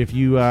 So if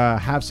you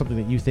have something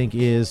that you think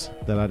is,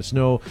 then let us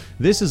know.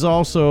 This is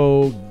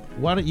also,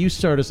 why don't you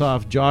start us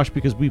off, Josh,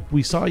 because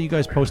we saw you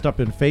guys post up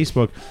in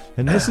Facebook,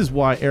 and this is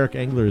why Eric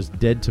Engler is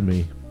dead to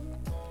me.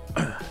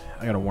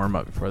 I got to warm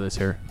up before this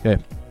here.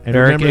 Okay. And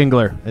Eric remember-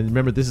 Engler. And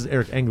remember, this is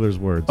Eric Engler's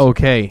words.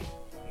 Okay.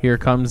 Here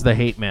comes the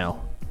hate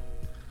mail.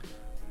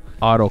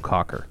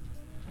 Autococker.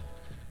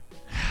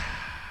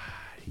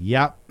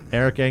 Yep,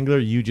 Eric Engler,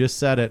 you just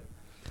said it.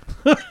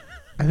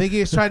 I think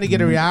he's trying to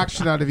get a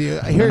reaction out of you.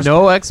 Here's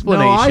No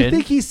explanation. No, I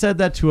think he said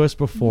that to us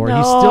before.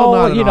 He's still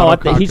not an you know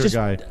what? autococker He's just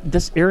guy.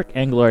 this Eric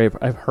Engler.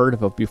 I've heard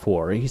of it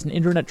before. He's an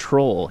internet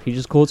troll. He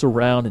just goes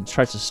around and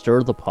tries to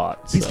stir the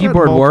pot. He's So got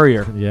Keyboard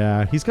warrior.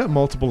 Yeah, he's got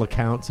multiple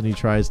accounts, and he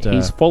tries to.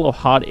 he's full of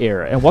hot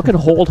air. And what can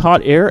hold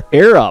hot air?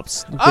 Air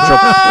ups, which are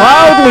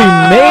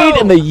proudly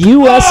made in the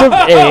U.S. of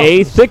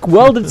A. Thick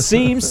welded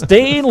seams,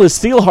 stainless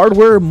steel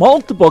hardware,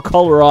 multiple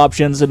color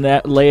options, and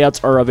that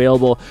layouts are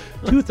available.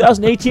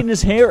 2018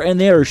 is here, and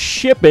they are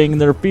shipping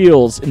their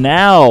fields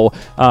now,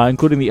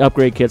 including the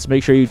upgrade kits.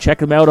 Make sure you check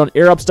them out on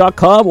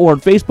airups.com or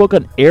on Facebook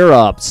on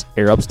airups,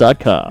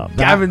 airups.com.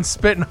 Gavin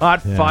spitting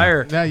hot Yeah.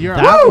 fire. Yeah, you're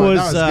that on.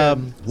 was,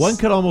 good. one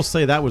could almost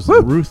say that was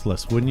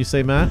ruthless, wouldn't you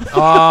say, Matt?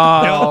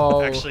 Oh.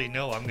 No, actually,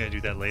 no. I'm going to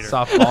do that later.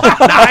 Softball.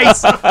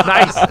 Nice.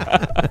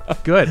 Nice.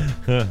 Good.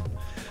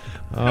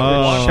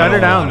 Oh, Shut her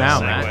down Segue. now,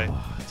 man.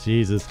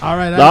 Jesus. All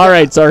right. All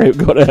right, sorry,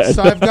 go ahead.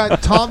 So I've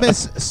got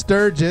Thomas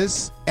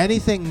Sturgis.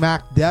 Anything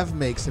Mac Dev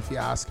makes, if you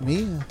ask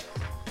me.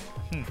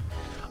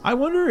 I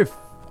wonder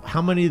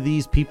how many of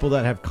these people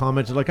that have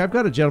commented, like I've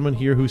got a gentleman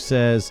here who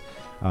says,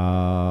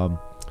 the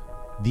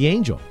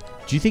Angel.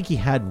 Do you think he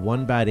had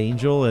one bad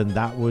angel and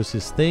that was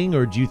his thing,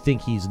 or do you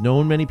think he's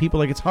known many people?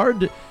 Like, it's hard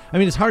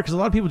because a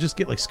lot of people just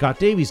get, like Scott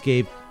Davies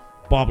gave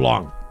Bob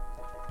Long.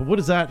 But what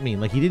does that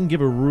mean? Like, he didn't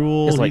give a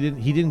rule. It's like-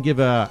 he didn't give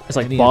It's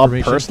like any Bob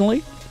information.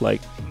 personally,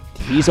 like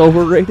he's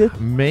overrated.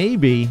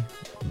 Maybe.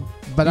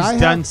 But He's I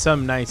done have,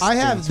 some nice. I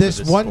have things for this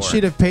the one sport.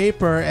 sheet of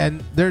paper,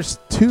 and there's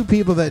 2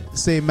 people that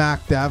say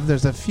Mac Dev.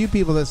 There's a few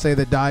people that say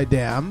the Die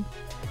Dam.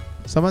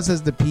 Someone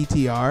says the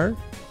PTR.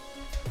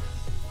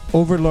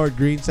 Overlord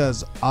Green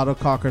says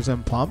autocockers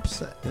and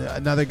pumps.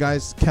 Another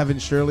guy's Kevin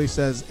Shirley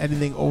says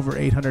anything over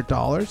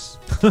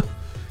 $800.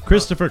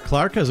 Christopher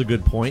Clark has a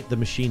good point. The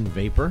machine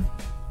vapor.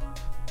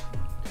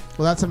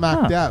 Well, that's a Mac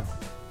Huh. Dev.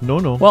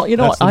 No. Well, you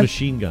know that's what, the I-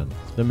 machine gun.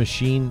 The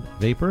machine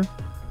vapor.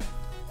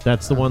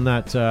 That's the one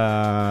that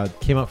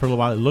came out for a little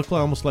while. It looked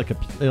almost like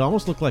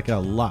a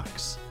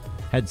Lux.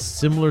 Had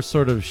similar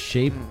sort of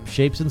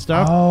shapes and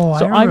stuff. Oh,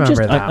 So I I'm just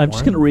remember that I'm just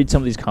one. going to read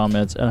some of these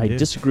comments, and I Yeah.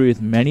 disagree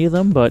with many of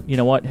them. But you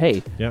know what?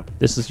 Hey, Yeah.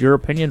 this is your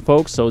opinion,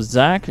 folks. So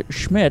Zach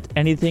Schmidt,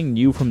 anything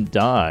new from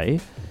Die?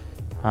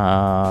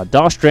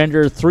 DOS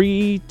Stranger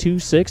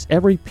 326,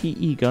 every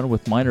PE gun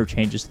with minor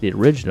changes to the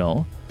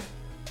original,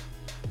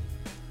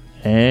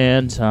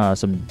 and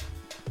some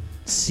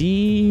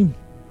C.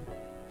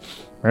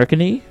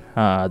 American-y,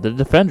 the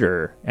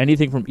Defender,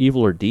 anything from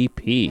Evil or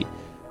DP.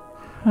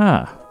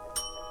 Huh.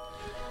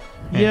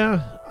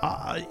 Yeah.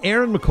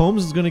 Aaron McCombs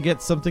is going to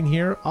get something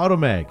here.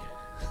 Automag.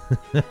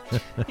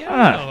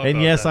 Yeah,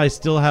 And yes, I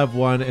still have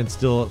one, and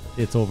still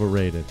it's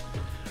overrated.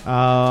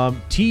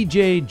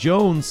 TJ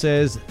Jones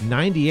says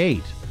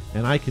 98,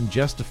 and I can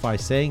justify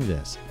saying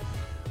this.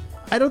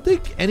 I don't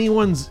think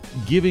anyone's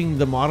giving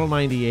the Model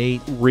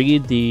 98.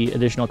 Read the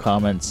additional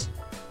comments.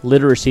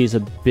 Literacy is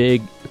a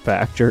big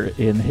factor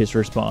in his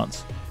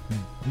response.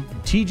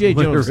 TJ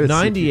Jones Literacy.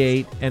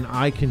 98, and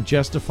I can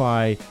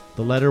justify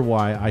the letter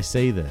Y. I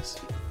say this,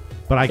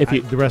 but If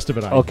you- the rest of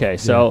it. Okay,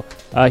 so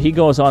he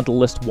goes on to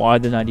list why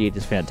the 98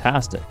 is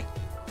fantastic.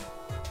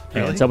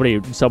 Really?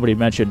 And somebody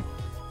mentioned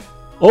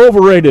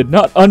overrated,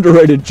 not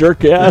underrated,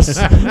 jerk ass.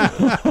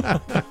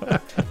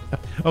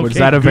 Was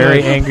that a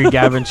very angry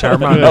Gavin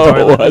Sharma on the No, it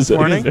toilet this wasn't.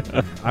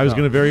 morning? I was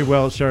going to very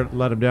well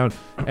let him down.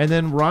 And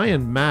then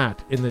Ryan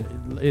Matt in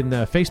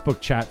the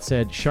Facebook chat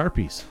said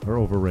Sharpies are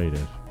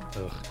overrated.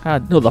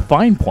 No, the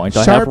fine point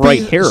I have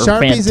right here are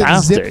Sharpies and zip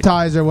fantastic.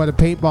 ties are what a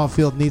paintball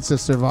field needs to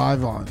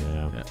survive on.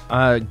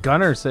 Yeah.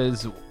 Gunner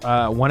says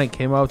when it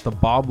came out, the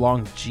Bob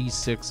Long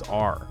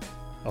G6R.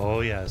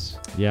 Oh yes.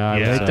 Yeah. I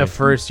Yeah. would Like say. the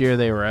first year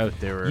they were out,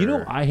 they were. You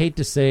know, I hate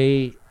to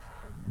say,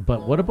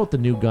 but what about the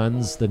new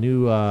guns? The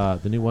new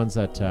ones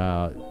that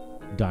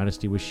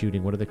Dynasty was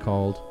shooting. What are they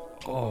called?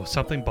 Oh,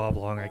 something Bob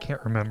Long. I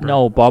can't remember.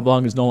 No, Bob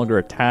Long is no longer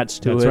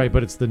attached to That's it. right,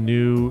 but it's the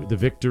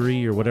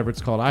Victory or whatever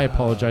it's called. I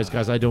apologize,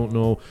 guys. I don't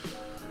know.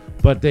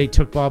 But they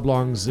took Bob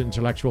Long's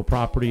intellectual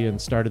property and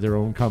started their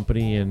own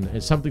company, and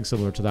it's something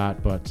similar to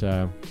that. But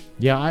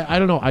yeah, I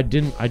don't know. I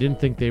didn't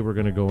think they were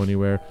going to go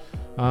anywhere.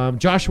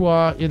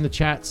 Joshua in the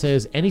chat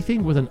says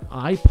anything with an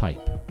eye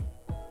pipe,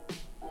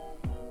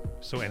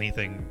 So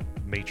anything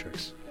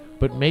Matrix.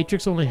 but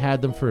Matrix only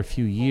had them for a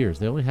few years.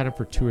 They only had them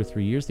for 2 or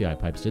 3 years. The eye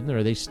pipes, didn't they? Or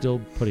are they still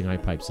putting eye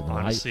pipes in them?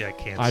 Honestly, I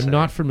can't. I'm say.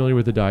 not familiar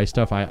with the dye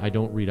stuff. I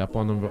don't read up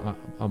on them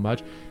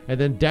much. And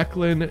then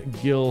Declan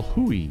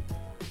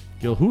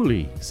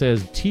Gilhooly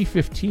says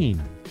T15.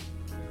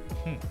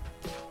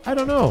 I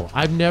don't know.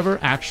 I've never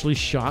actually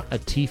shot a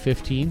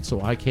T15,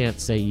 so I can't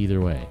say either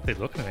way. They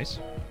look nice.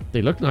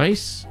 They look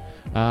nice.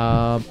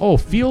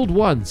 Field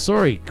 1.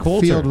 Sorry,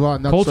 Coulter. Field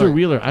 1, that's Coulter right.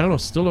 Wheeler. I don't know.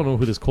 Still don't know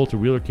who this Coulter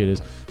Wheeler kid is.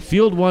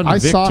 Field 1 I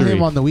Victory. saw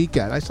him on the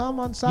weekend. I saw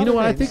him on Saturday. You know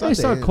what? I think I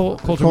saw Sunday.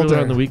 Coulter Wheeler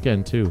on the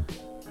weekend, too.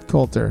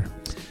 Coulter.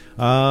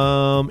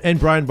 And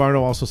Brian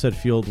Barno also said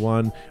Field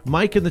 1.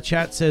 Mike in the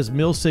chat says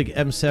Milsig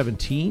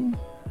M17.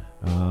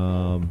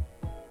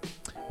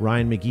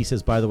 Ryan McGee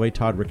says, by the way,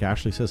 Todd Rick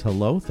Ashley says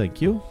hello.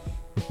 Thank you.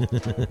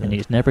 And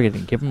he's never going to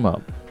give him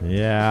up.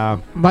 Yeah.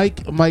 Mike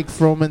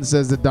Froman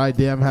says the Die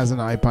Dam has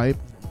an eye pipe.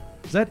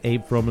 Is that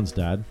Abe Froman's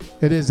dad?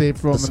 It is Abe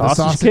Froman, the Sausage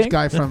sausage King?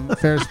 guy from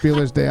Ferris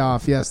Bueller's Day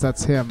Off. Yes,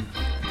 that's him.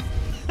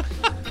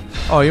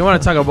 Oh, you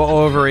want to talk about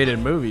overrated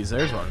movies?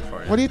 There's one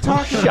for you. What are you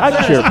talking Shut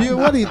about? your-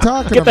 What are you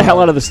talking about? Get the hell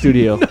out of the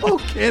studio. No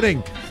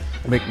kidding.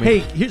 Make me. Hey,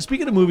 here,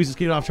 speaking of movies, let's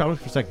get off topic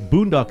for a sec.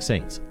 Boondock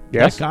Saints.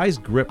 Yes. That guy's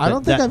grip I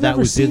don't think I've that ever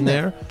was in seen it.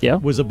 there Yeah.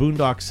 was a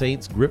Boondock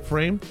Saints grip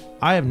frame.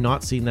 I have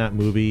not seen that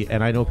movie,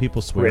 and I know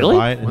people swear Really?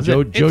 by it. And Was Joe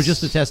it- Joe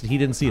just attested he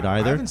didn't see it I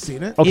either. haven't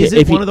seen it. Okay, Is it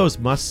if one you- of those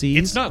must-sees?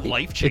 It's not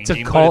life changing,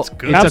 It's a cult. but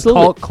it's good. It's a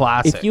Absolutely. cult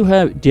classic. If you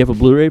have, do you have a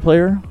Blu-ray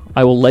player?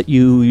 I will let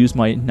you use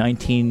my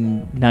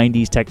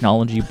 1990s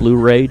technology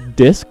Blu-ray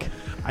disc.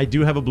 I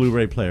do have a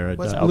Bluray player.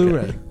 What's Okay.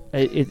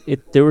 Blu-ray?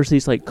 There was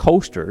these like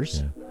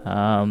coasters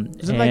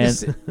Is it like a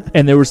s-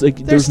 and there was They're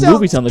there's still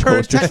movies on the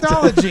current coasters.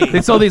 technology.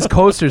 They sold these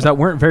coasters that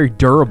weren't very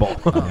durable.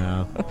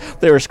 Yeah.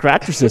 They were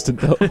scratch resistant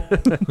though.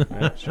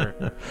 Sure.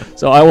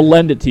 So I will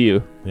lend it to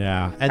you.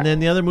 Yeah. And then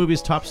the other movie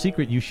is Top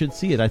Secret. You should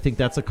see it. I think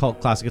that's a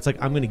cult classic. It's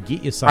like, I'm going to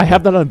get you something. I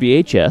have that on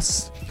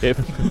VHS. If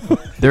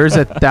There's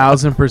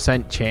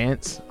 1,000%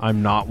 chance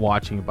I'm not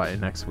watching it by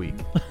next week.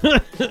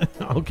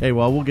 Okay,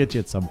 well, we'll get you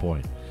at some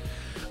point.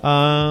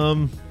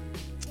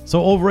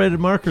 So overrated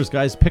markers,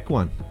 guys, pick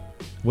one.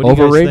 What do you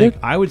guys Overrated?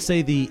 think? I would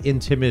say the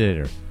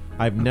Intimidator.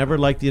 I've never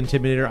liked the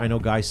Intimidator. I know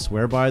guys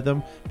swear by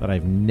them, but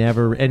I've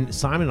never. And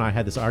Simon and I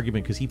had this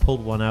argument because he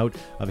pulled one out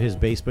of his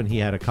basement. He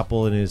had a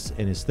couple in his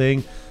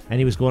thing, and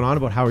he was going on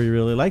about how he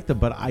really liked them.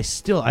 But I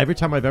still, every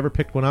time I've ever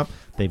picked one up,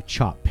 they've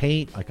chopped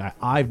paint. Like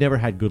I've never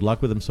had good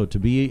luck with them. So to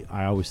me,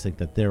 I always think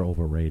that they're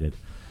overrated.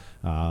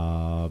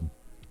 But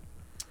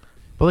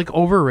like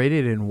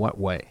overrated in what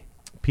way?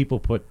 People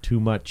put too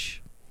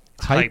much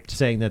hype Hyped.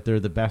 saying that they're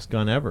the best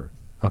gun ever.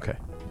 Okay.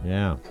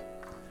 Yeah.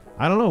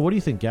 I don't know. What do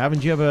you think, Gavin?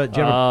 Do you have a?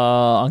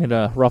 I'm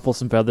gonna ruffle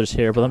some feathers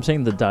here, but I'm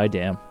saying the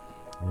Didam.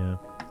 Yeah.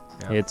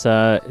 It's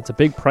a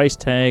big price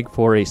tag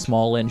for a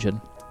small engine.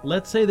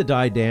 Let's say the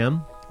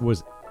Didam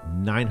was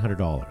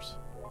 $900.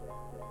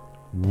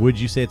 Would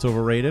you say it's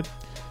overrated?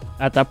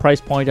 At that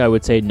price point, I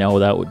would say no.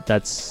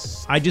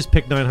 That's I just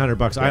picked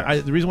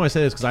 $900. The reason why I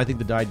say this is because I think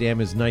the Didam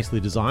is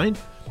nicely designed.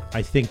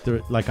 I think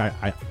they're like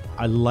I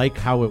like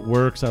how it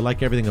works. I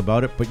like everything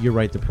about it. But you're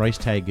right. The price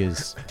tag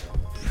is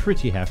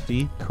pretty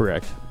hefty.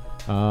 correct.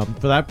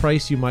 For that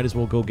price, you might as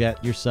well go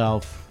get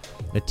yourself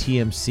a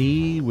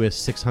TMC with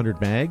 600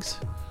 mags.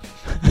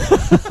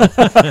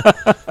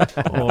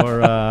 Or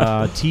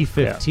a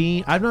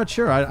T15. I'm not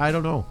sure. I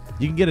don't know.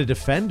 You can get a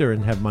Defender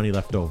and have money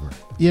left over.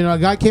 You know, a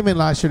guy came in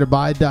last year to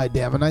buy a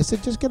Didam, and I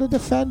said, just get a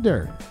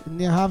Defender.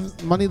 And you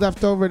have money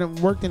left over, and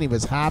it worked, and he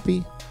was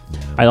happy.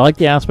 I like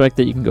the aspect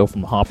that you can go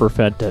from hopper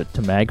fed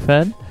to mag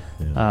fed,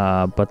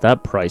 but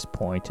that price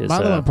point is.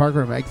 Milo and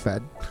Parker are Meg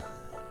fed.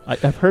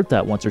 I've heard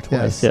that once or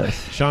twice. Yes.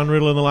 Yes. Sean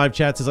Riddle in the live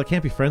chat says, I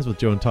can't be friends with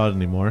Joe and Todd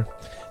anymore.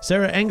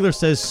 Sarah Engler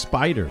says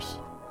spiders.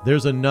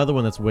 There's another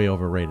one that's way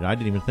overrated. I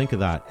didn't even think of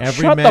that.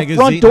 Every Shut magazine,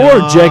 the front door,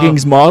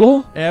 Jeggings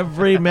model.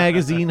 Every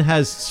magazine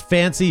has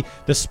fancy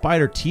the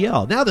Spider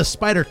TL. Now the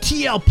Spider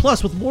TL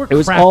Plus with more It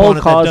was crap all on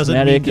it that doesn't need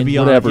cosmetic to and be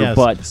whatever, on. Yes.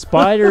 but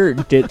Spider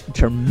did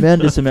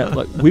tremendous amount.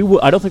 Like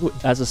I don't think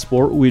as a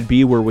sport we'd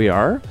be where we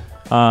are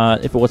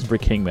if it wasn't for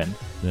Kingman.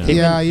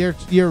 Yeah. Yeah,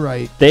 you're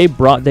right. They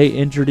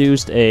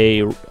introduced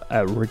a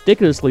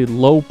ridiculously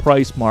low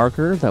price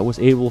marker that was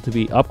able to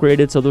be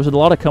upgraded. So there's a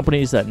lot of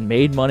companies that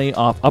made money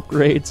off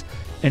upgrades,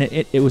 and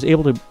it was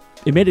able to.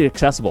 It made it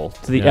accessible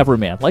to the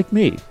everyman like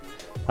me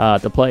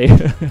to play.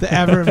 The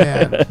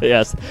Everman.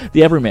 Yes,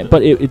 the everyman.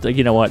 But it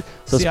you know what?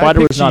 So See, Spider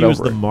I was not you as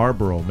over. the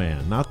Marlboro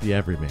man, not the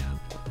Everyman.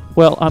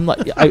 Well, I'm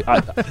like,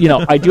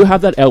 I do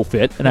have that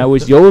outfit, and I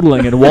was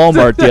yodeling in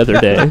Walmart the other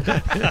day.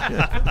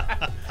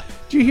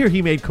 Did you hear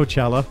he made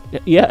Coachella?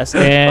 Yes,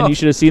 and you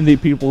should have seen the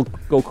people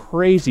go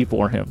crazy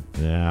for him.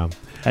 Yeah.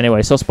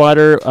 Anyway, so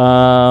Spider,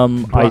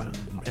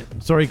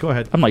 Sorry, go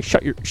ahead. I'm like,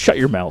 shut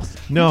your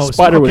mouth. No,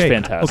 Spider was okay.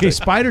 fantastic. Okay,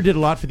 Spider did a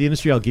lot for the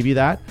industry. I'll give you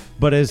that.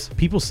 But as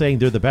people saying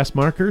they're the best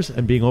markers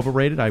and being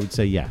overrated, I would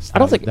say yes. I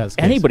don't think that's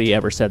the case. anybody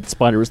ever said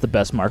Spider was the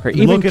best marker.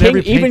 You look at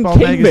every Even paintball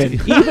Kingman,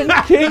 magazine. even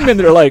Kingman,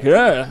 they're like,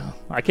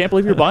 I can't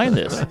believe you're buying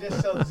this.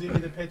 Just showed Zumi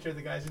the picture of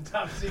the guys in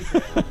Top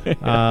Secret.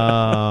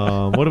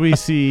 What do we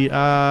see?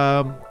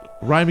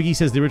 Ryan McGee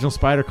says the original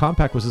Spider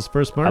Compact was his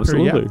first marker.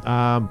 Absolutely.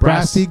 Yeah.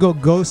 Brass Eagle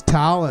Ghost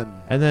Talon.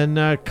 And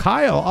then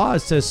Kyle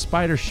Oz says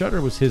Spider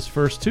Shutter was his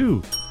first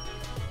too.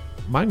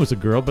 Mine was a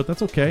girl, but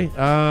that's okay.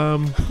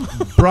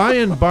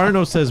 Brian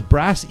Barno says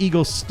Brass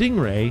Eagle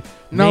Stingray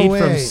No made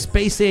from way.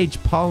 space age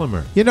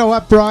polymer. You know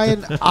what,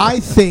 Brian? I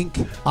think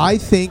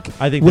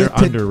they're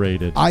with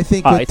underrated. I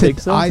think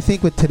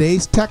with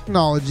today's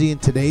technology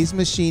and today's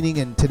machining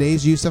and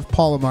today's use of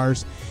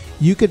polymers,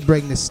 you could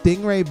bring the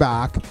Stingray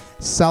back,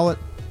 sell it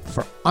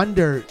for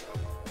under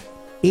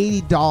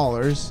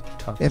 $80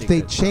 if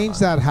they change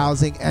that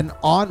housing and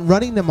on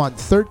running them on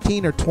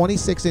 13 or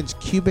 26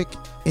 cubic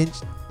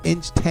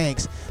inch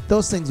tanks.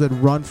 Those things would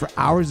run for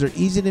hours. They're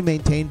easy to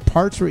maintain.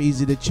 Parts were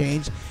easy to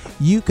change.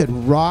 You could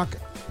rock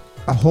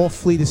a whole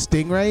fleet of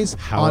Stingrays.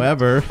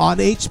 However, on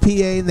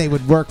HPA, and they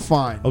would work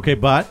fine. Okay,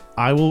 but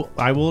I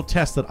will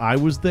attest that I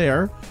was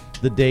there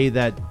the day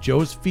that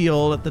Joe's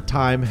Field at the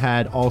time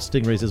had all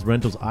Stingrays as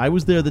rentals. I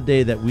was there the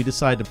day that we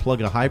decided to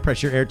plug a high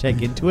pressure air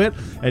tank into it,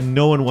 and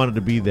no one wanted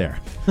to be there.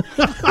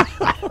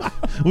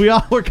 We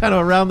all were kind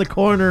of around the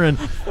corner, and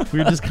we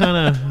were just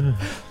kind of.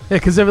 Yeah,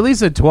 because if at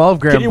least a 12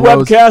 gram Can you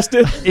blows, webcast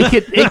it?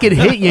 it could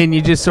hit you and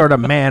you just sort of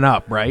man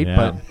up, right? Yeah.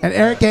 But And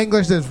Eric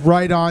Engler says,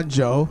 right on,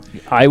 Joe.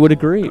 I would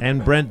agree.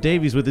 And Brent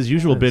Davies with his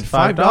usual bid, It's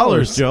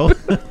 $5, Joe.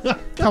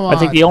 Come on. I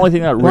think the only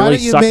thing that Why really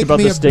don't you sucked make about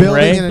me the a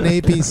building in Stingray,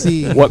 an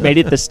APC? what made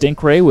it the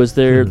Stinkray was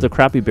the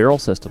crappy barrel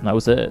system. That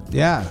was it.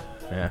 Yeah.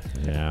 yeah.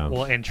 Yeah.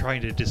 Well, and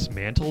trying to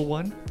dismantle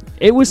one.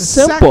 It was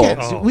simple.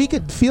 Seconds. Oh. We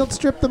could field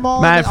strip them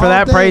all. Matt, for all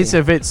that day. price,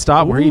 if it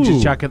stopped, where you Ooh.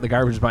 just chuck it in the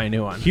garbage, buy a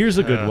new one. Here's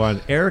a good one.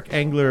 Eric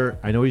Engler,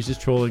 I know he's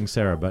just trolling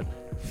Sarah, but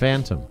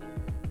Phantom.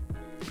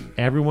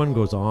 Everyone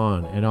goes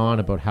on and on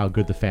about how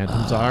good the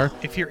Phantoms are.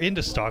 If you're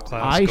into stock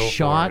class, I go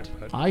shot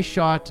for it. I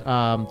shot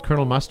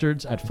Colonel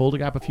Mustard's at Folda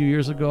Gap a few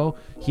years ago.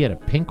 He had a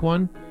pink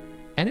one,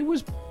 and it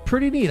was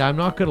pretty neat. I'm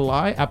not gonna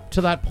lie. Up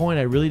to that point,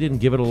 I really didn't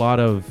give it a lot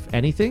of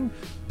anything,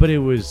 but it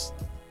was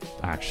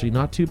actually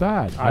not too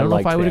bad. I don't know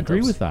if I would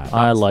agree with that.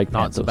 I like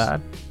Not so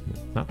Phantoms.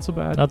 bad. Not so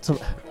bad. Not so.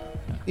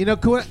 You know,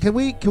 can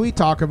we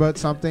talk about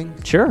something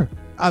Sure.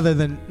 other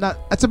than not?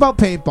 It's about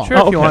paintball.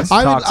 Sure, if you want to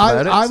I talk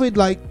about it. I would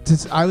like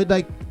to. I would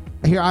like.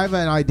 Here, I have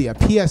an idea.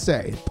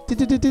 PSA.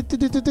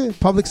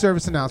 Public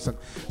service announcement.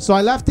 So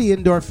I left the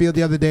indoor field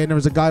the other day, and there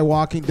was a guy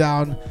walking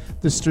down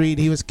the street.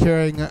 He was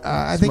carrying,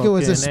 I think it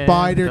was a Smoking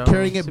Spider, and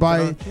carrying it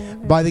by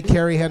by the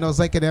carry handles,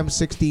 like an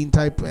M16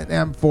 type, an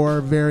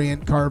M4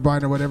 variant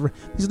carbine or whatever.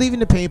 He's leaving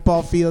the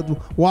paintball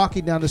field,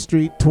 walking down the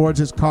street towards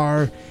his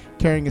car,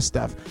 carrying his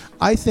stuff.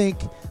 I think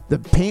the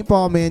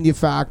paintball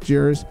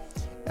manufacturers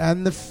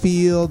and the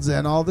fields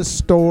and all the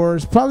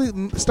stores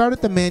probably start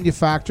at the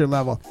manufacturer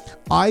level.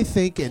 I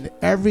think in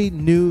every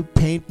new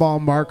paintball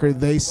marker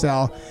they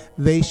sell,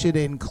 they should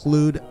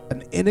include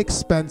an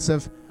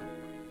inexpensive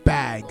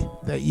bag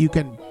that you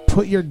can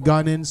put your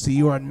gun in, so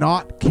you are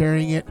not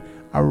carrying it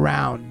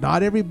around.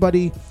 Not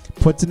everybody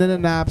puts it in a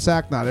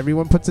knapsack. Not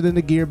everyone puts it in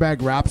a gear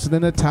bag, wraps it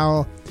in a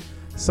towel.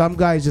 Some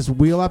guys just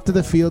wheel up to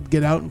the field,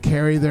 get out and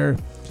carry their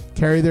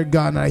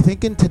gun. And I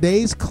think in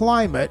today's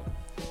climate,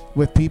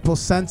 with people's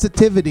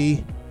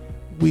sensitivity,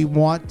 we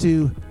want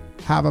to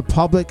have a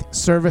public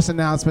service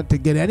announcement to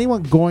get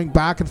anyone going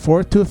back and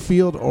forth to a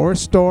field or a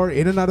store,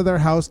 in and out of their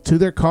house, to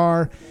their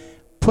car,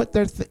 put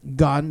their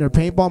gun, their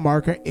paintball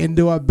marker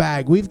into a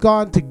bag. We've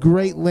gone to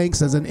great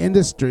lengths as an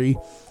industry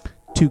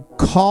to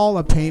call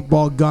a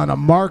paintball gun a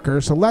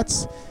marker. So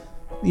let's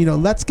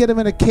get them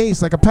in a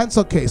case, like a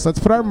pencil case. Let's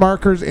put our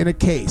markers in a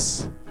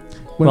case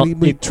when Well,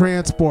 we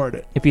transport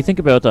it. If you think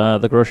about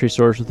the grocery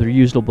stores with their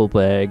usable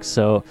bags,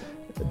 so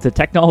the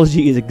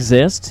technology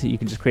exists. You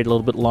can just create a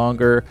little bit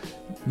longer.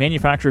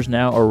 Manufacturers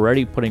now are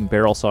already putting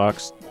barrel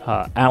socks,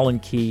 Allen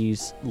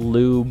keys,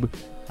 lube,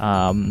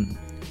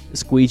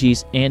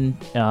 squeegees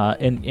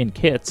in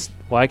kits.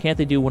 Why can't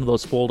they do one of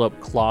those fold-up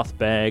cloth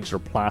bags or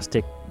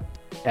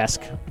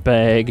plastic-esque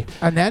bag?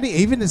 And then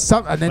even an a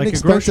grocery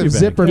inexpensive bag.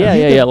 zipper.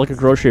 Yeah, like a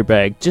grocery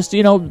bag. Just,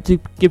 to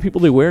give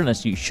people the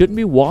awareness. You shouldn't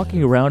be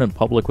walking around in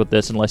public with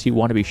this unless you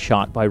want to be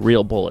shot by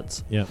real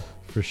bullets. Yeah,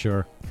 for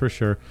sure.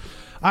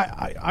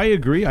 I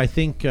agree. I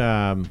think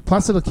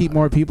Plus, it'll keep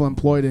more people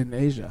employed in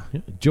Asia.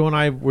 Joe and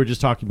I were just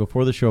talking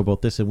before the show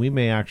about this, and we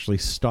may actually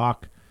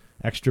stock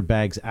extra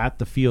bags at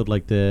the field,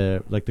 like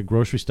the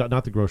grocery style,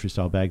 not the grocery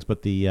style bags,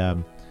 but the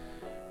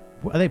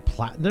what are they?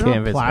 They're not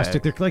Canvas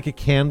plastic. bag. They're like a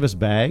canvas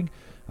bag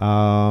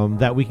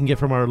that we can get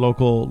from our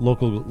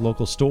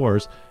local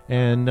stores,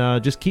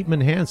 and just keep them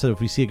in hand. So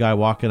if we see a guy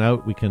walking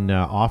out, we can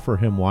offer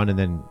him one, and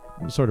then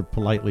sort of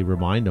politely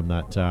remind him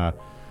that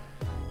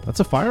that's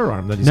a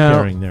firearm that he's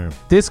carrying there.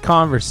 This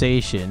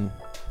conversation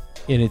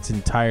in its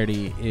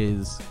entirety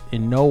is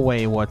in no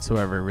way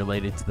whatsoever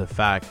related to the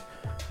fact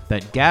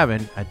that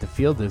Gavin at the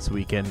field this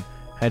weekend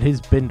had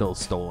his bindle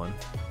stolen.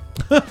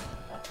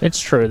 It's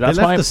true. That's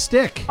They left why the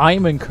stick.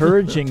 I'm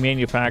encouraging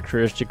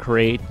manufacturers to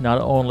create not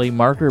only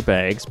marker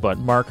bags, but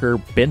marker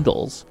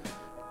bindles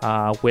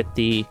with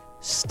the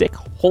stick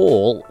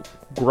hole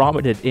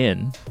grommeted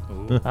in,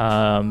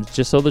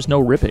 just so there's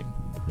no ripping.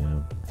 Yeah.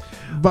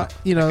 But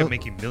Could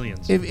make you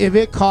millions. if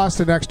it costs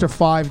an extra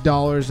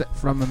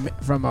 $5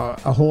 from a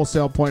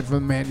wholesale point from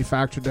the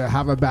manufacturer to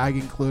have a bag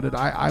included,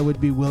 I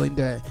would be willing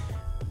to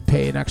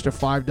pay an extra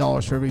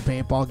 $5 for every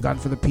paintball gun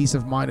for the peace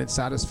of mind and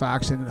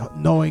satisfaction,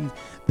 knowing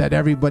that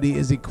everybody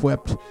is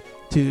equipped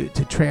to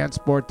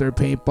transport their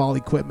paintball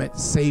equipment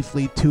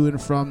safely to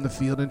and from the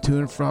field and to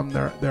and from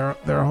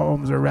their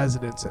homes or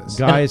residences.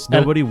 Guys, And-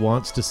 nobody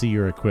wants to see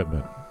your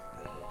equipment.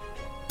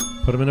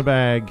 Put them in a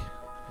bag,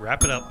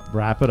 Wrap it up.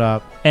 wrap it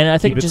up. And I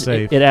think Keep it just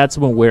safe. it adds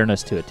some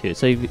awareness to it too.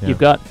 So you've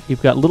got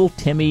little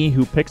Timmy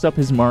who picks up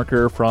his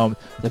marker from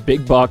the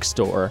big box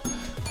store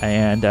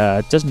and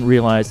doesn't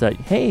realize that,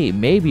 hey,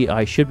 maybe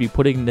I should be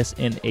putting this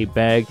in a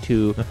bag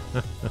to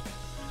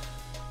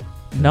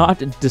not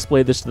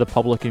display this to the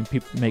public and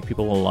make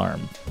people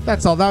alarmed.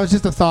 That's all. That was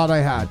just a thought I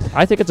had.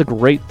 I think it's a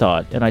great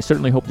thought, and I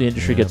certainly hope the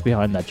industry gets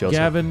behind that, Joseph.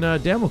 Gavin,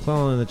 Dan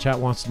McClellan in the chat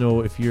wants to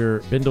know if your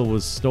bindle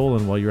was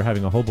stolen while you were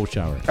having a hobo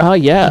shower.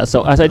 Yeah.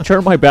 So as I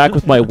turned my back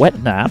with my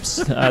wet naps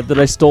that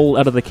I stole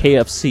out of the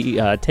KFC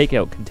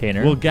takeout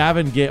container. Well,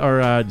 Gavin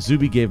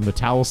Zuby gave him a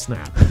towel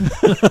snap.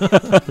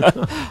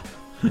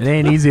 It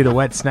ain't easy to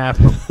wet snap.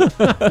 You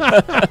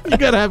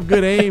gotta have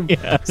good aim.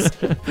 yes.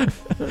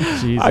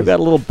 Jesus. I've got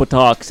a little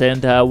buttocks,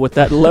 and with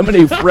that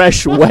lemony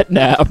fresh wet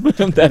nap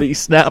that he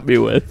snapped me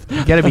with.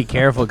 You gotta be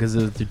careful because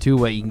if they're too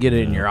wet, you can get it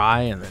in your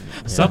eye, and then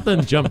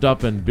Something jumped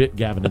up and bit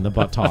Gavin in the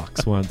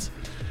buttocks once.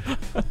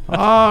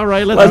 All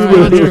right, let's Let's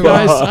move on move here,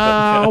 guys. on.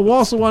 I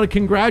also want to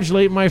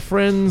congratulate my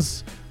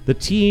friends, the The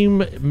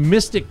team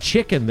Mystic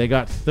Chicken, they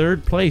got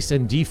third place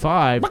in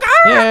D5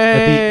 Yay!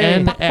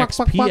 at the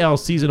NXPL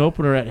season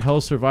opener at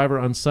Hell Survivor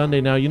on Sunday.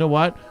 Now, you know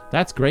what?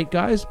 That's great,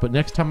 guys. But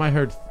next time I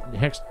hear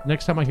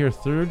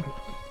third,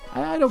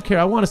 I don't care.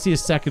 I want to see a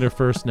second or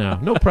first now.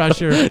 No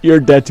pressure. You're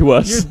dead to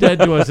us. You're dead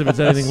to us if it's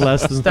anything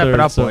less than Step third. it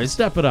up, so boys.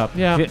 Step it up.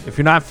 Yeah. If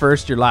you're not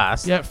first, you're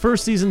last. Yeah,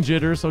 first season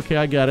jitters. Okay,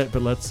 I got it.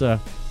 But let's. I'm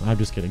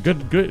just kidding.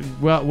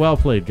 Good. Well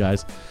played,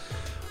 guys.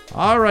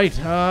 All right.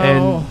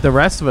 And the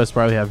rest of us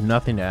probably have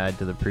nothing to add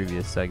to the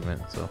previous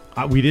segment. So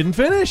we didn't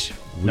finish.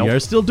 Nope. We are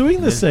still doing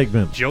this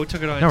segment. Joe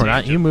took it on. no, a we're not.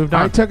 tangent. You moved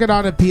I on. took it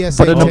on a PSA.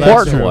 But an Oh, too. that's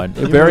important true. one.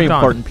 A You very moved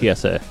on. important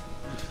PSA. That's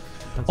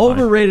fine.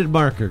 Overrated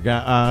marker.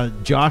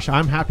 Josh,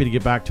 I'm happy to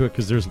get back to it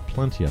because there's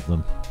plenty of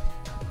them.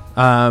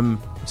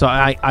 So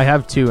I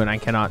have two, and I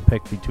cannot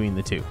pick between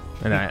the two,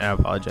 and I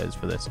apologize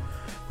for this.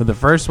 But the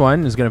first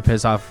one is going to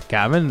piss off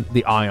Gavin.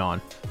 The Ion.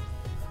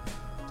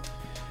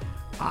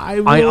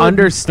 I I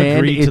understand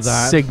agree to its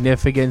that.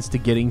 significance to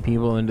getting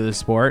people into the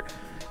sport,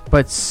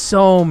 but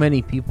so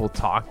many people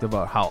talked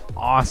about how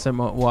awesome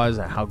it was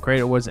and how great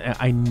it was, and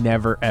I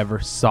never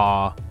ever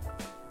saw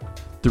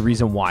the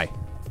reason why.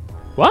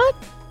 What?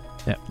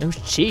 Yeah. It was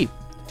cheap,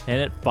 and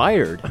it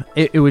fired.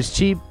 It was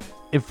cheap.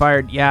 It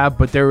fired, yeah,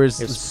 but there was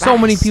It was so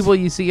many fast. people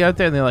you see out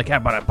there, and they're like, "I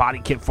bought a body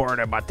kit for it.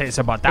 I bought this.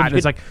 I bought that." And And you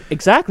it's could- like,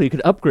 exactly, you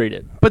could upgrade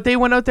it. but they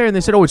went out there and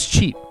they said, "Oh, it's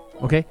cheap."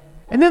 Okay,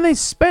 and then they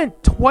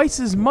spent twice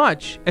as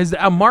much as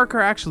a marker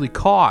actually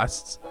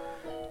costs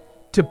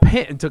to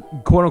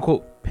quote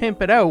unquote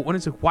pimp it out. When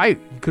it's like, why you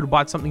could have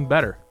bought something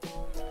better?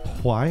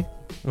 Why?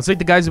 It's like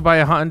the guys who buy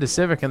a Honda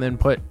Civic and then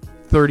put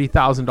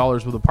 $30,000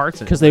 worth of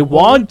parts in it. Because they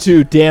want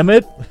to, damn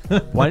it.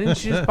 Why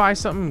didn't you just buy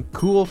something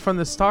cool from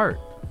the start?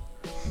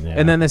 Yeah.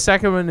 And then the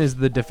second one is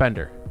the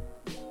Defender.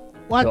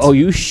 What? Oh,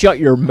 you shut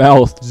your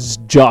mouth,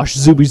 Josh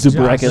Zuby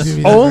Zubrekis.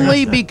 Zuby.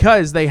 Only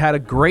because they had a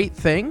great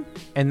thing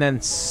and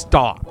then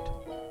stopped.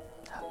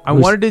 I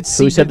wanted to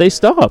see. Who said they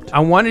stopped? I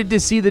wanted to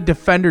see the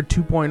Defender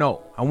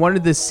 2.0. I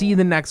wanted to see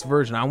the next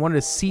version. I wanted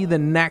to see the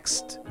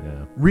next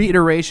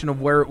reiteration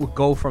of where it would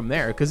go from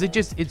there, because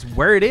it's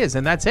where it is,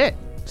 and that's it.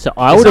 So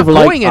I It's would have not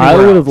liked. going I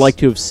anywhere would have else. liked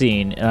to have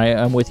seen, and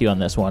I'm with you on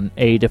this one.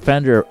 A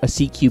Defender, a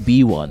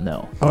CQB one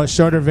though. Oh, a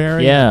shorter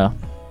variant. Yeah,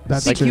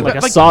 That's CQ true. But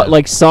like like-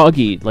 like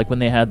soggy, like when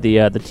they had the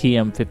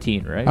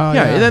TM15, right? Oh,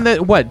 Yeah, and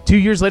then what? 2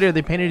 years later,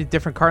 they painted a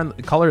different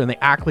color, and they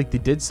act like they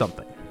did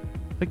something.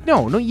 Like,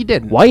 no, you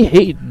didn't. Why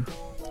Hayden?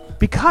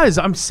 Because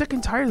I'm sick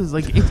and tired of this.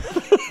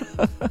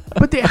 Like,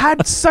 but they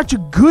had such a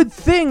good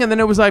thing, and then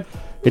it was like,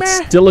 It's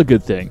meh, still a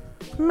good thing.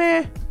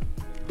 meh.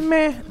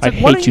 It's I like,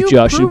 why hate don't you,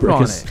 Josh improve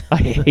on Zubrekis. it? I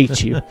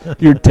hate you.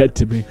 You're dead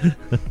to me.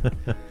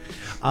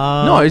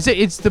 No,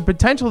 it's the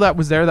potential that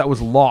was there that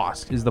was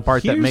lost is the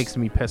part that Here's makes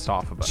me pissed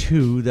off about it.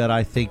 two that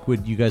I think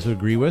you guys would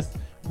agree with.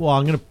 Well,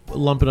 I'm going to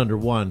lump it under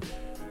one.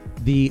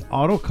 The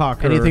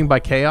autococker Anything by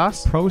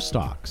Chaos? pro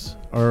stocks,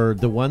 or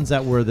the ones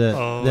that were the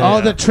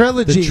the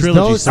trilogies. the trilogy.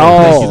 Those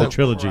sorry, thank you, Oh. the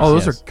trilogies. Oh,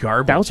 those yes. are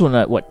garbage. That was one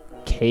that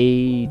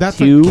K2 That's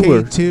like or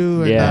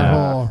K2 and Yeah. that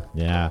whole.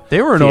 Yeah.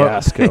 They weren't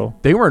fiasco.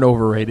 they weren't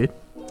overrated.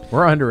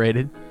 We're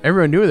underrated.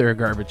 Everyone knew they were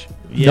garbage.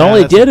 Yeah, no,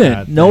 they that's a bad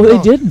didn't. thing. No, they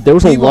didn't. There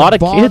was a People lot of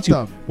bought kids who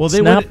them. Well, they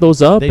snapped would-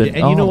 those up. They did.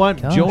 And you know oh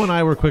what? gosh. Joe and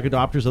I were quick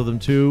adopters of them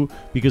too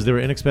because they were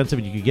inexpensive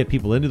and you could get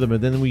people into them.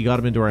 And then we got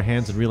them into our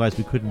hands and realized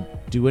we couldn't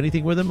do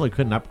anything with them, like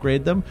couldn't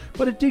upgrade them.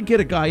 But it did get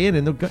a guy in,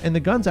 and the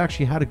guns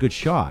actually had a good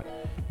shot.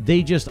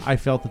 I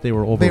felt that they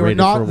were overrated. They were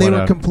not. For They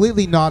what were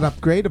completely not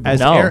upgradable. as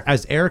No.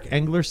 as Eric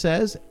Engler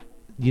says,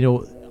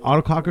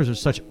 autocockers are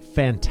such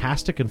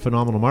fantastic and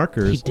phenomenal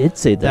markers. He did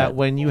say that that.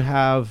 when you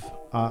have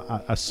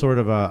a sort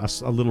of a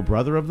little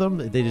brother of them,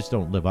 they just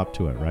don't live up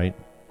to it, right?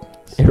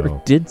 So,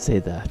 Eric did say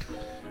that.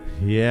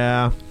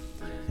 yeah. So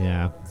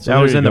That there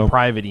was you in go. the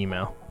private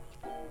email.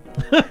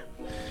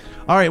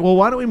 All right, well,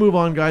 why don't we move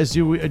on, guys?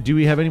 Do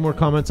we have any more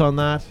comments on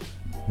that?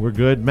 We're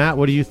good. Matt,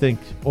 what do you think?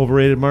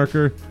 Overrated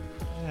marker?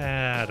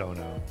 I don't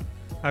know.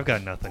 I've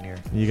got nothing here.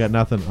 You got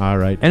nothing. All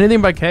right.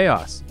 Anything by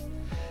Chaos.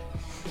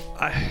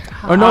 I,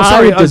 Oh no, I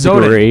sorry, would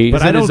disagree. Azodin. But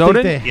Is I it don't Azodin?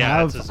 think they Yeah,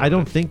 have. it's I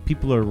don't Azodin. think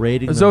people are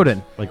rating them,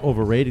 Azodin. like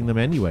overrating them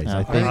anyways. I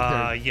Okay.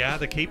 think. yeah,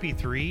 the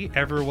KP3,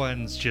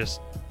 everyone's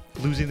just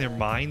losing their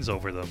minds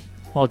over them.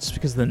 Well, just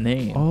because of the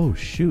name. Oh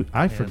shoot,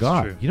 I that's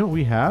forgot. true. You know what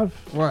we have?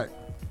 What?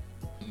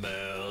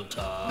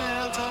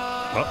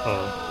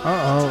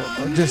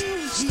 Uh-oh. Just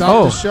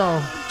stop the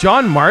show.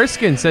 John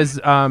Marskin says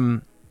the I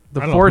don't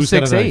know, who's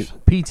got a 468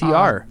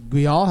 PTR.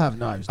 We all have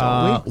knives,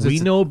 don't we? We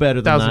know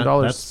better than that.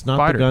 $1,000 That's not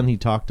spider. the gun he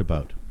talked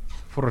about.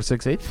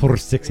 468.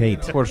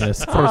 468.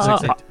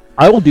 468.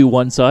 I will do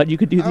one side. You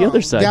could do the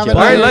other side. Gavin, Joe.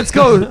 All right, let's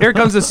go. Here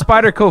comes the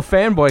Spyderco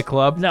fanboy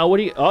club. Now, what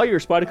do you? Oh, you're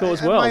Spyderco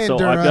as Am well. I So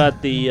Endura? I've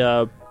got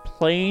the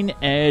plain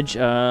edge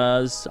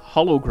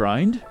hollow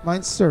grind.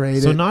 Mine's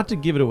serrated. So not to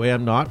give it away,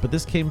 I'm not, but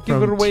this came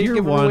from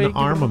Tier 1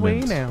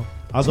 Armament. now.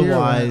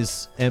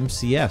 Otherwise,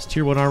 MCS.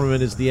 Tier 1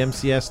 Armament is the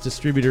MCS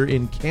distributor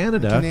in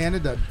Canada.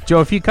 Canada.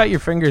 Joe, if you cut your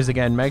fingers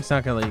again, Meg's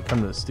not going to let you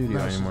come to the studio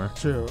That's anymore.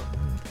 True.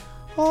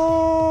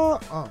 Oh.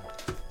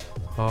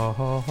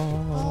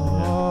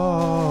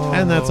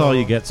 And that's all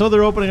you get. So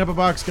they're opening up a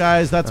box,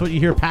 guys. That's what you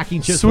hear.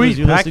 Packing chips. Sweet as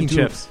you're packing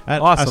listening to chips.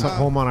 At Awesome. us at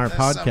home on our There's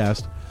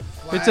podcast.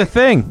 It's a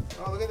thing.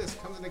 Oh, look at this.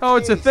 Comes in a Oh,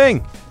 it's a case.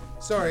 thing.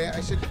 Sorry, I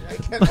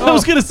can't. I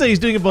was gonna say he's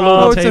doing it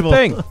below Oh, the it's a table.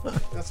 thing.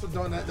 That's what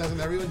doesn't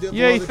everyone do?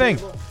 Yay, below the thing.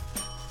 table?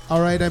 All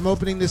right, I'm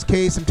opening this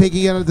case. I'm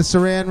taking it out of the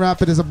Saran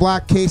wrap. It is a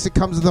black case. It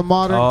comes with a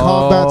Modern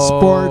Combat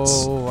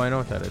Sports Oh, I know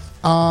what that is.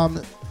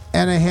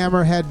 and a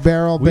Hammerhead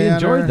barrel We banner.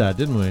 enjoyed that,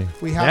 didn't we?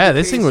 We have Yeah,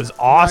 the this thing case was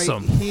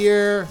awesome. Right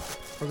here,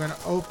 we're gonna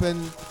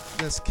open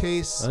this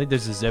case. I think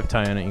there's a zip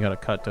tie on it. You got to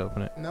cut to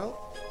open it. No,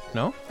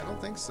 No? I don't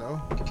think so.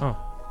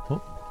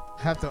 Oh.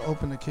 I have to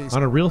open the case.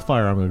 On a real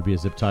firearm, it would be a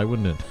zip tie,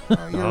 wouldn't it?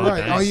 Oh, you're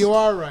right. Oh, you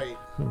are right.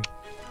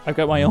 I've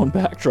got my own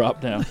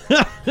backdrop now.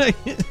 I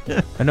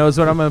know what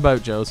I'm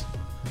about, Joe's.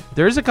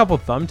 There's a couple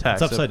thumbtacks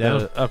It's upside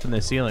down. up in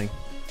the ceiling.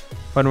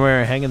 When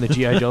we're hanging the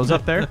G.I. Joes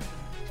up there.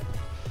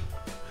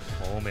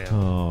 Oh man.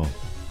 Oh,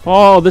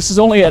 Oh, this is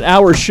only an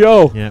hour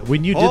show. yeah.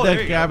 When you did Oh, there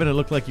that, you Gavin, it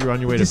looked like you were on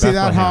your way Did to you see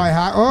that? Bethlehem.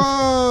 How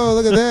Oh,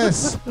 look at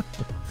this.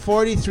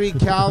 43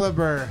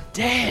 caliber.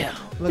 Damn.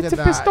 Look It's at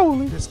a that.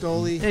 pistoli.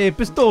 Pistoli. Hey,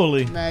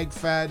 Pistoli. Mag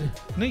fed.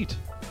 Neat.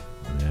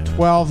 Yeah.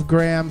 12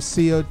 gram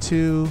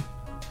CO2.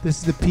 This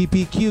is the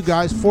PPQ,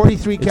 guys.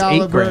 43 It's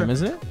caliber. 8 gram,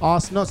 isn't it?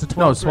 Awesome. No, it's a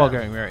 12 No, it's 12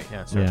 gram. Right,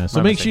 yeah. Sorry. Yeah, so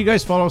My make mistake. sure you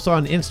guys follow us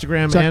on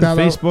Instagram Check and that out.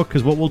 Facebook,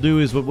 because what we'll do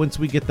is once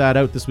we get that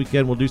out this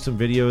weekend, we'll do some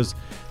videos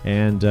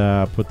and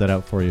put that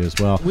out for you as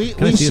well. We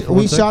Can I see it for we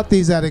one sec? shot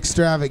these at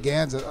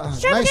Extravaganza.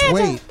 Nice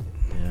weight.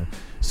 Yeah.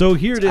 So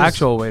here it is.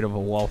 Actual weight of a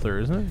Walther,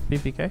 isn't it?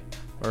 PPK?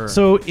 Or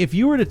So if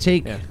you were to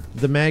take Yeah.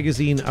 the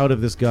magazine out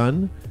of this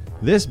gun,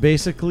 this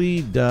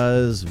basically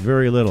does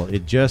very little.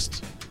 It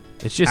just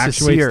it's just a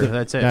actuates sear. the-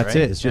 That's it. That's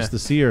right? it. It's just Yeah. the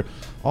sear.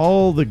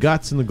 All the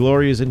guts and the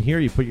glory is in here.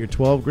 You put your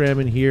 12 gram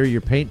in here,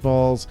 your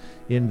paintballs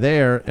in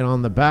there, and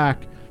on the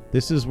back,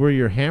 this is where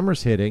your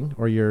hammer's hitting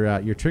or your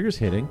trigger's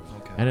hitting,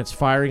 and it's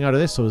firing out of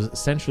this. So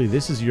essentially,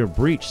 this is your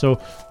breech. So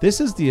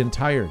this is the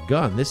entire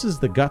gun. This is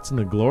the guts and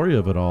the glory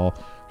of it all.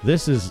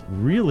 This is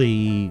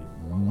really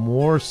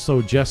more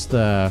so just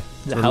the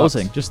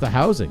housing. just the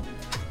housing.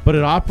 But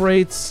it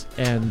operates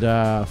and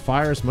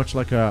fires much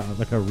like a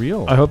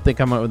real. I hope they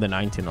come out with a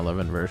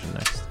 1911 version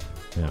next.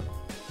 Yeah.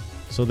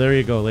 So there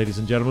you go, ladies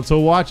and gentlemen.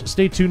 So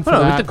stay tuned for No,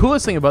 that. but the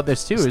coolest thing about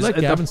this too Just is let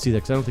the- Gavin see that,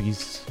 because I don't think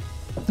he's.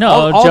 No,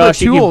 All the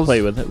Josh, you can tools-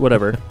 play with it.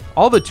 Whatever.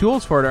 all the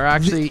tools for it are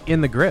actually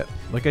in the grip.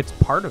 Like it's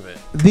part of it.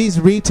 These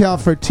retail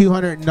for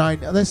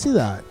 $209. Let's see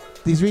that.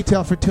 These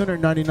retail for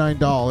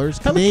 $299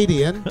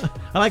 Canadian.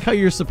 I like how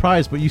you're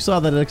surprised, but you saw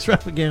that at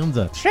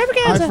Extravaganza.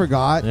 I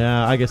forgot.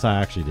 Yeah, I guess I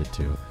actually did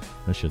too.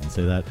 I shouldn't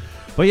say that.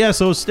 But yeah,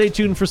 so stay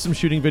tuned for some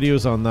shooting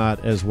videos on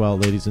that as well,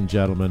 ladies and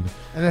gentlemen.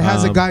 And it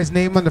has a guy's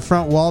name on the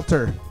front,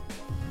 Walter.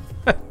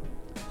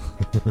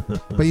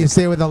 But you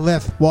say it with a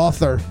lift,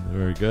 Walther.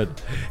 Very good.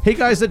 Hey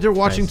guys that are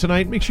watching Nice.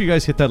 tonight, make sure you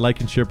guys hit that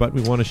like and share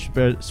button. We want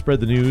to spread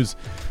the news.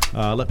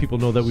 Let people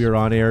know that we are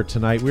on air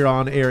tonight. We're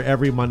on air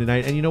every Monday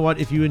night. And you know what?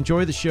 If you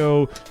enjoy the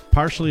show,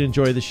 partially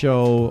enjoy the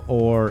show,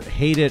 or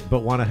hate it but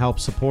want to help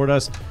support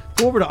us,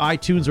 go over to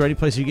iTunes or any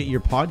place you get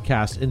your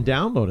podcast and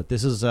download it.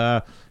 This is,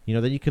 then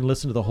you can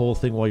listen to the whole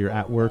thing while you're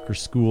at work or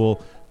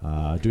school,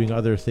 doing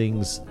other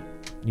things.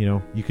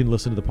 You can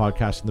listen to the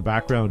podcast in the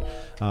background.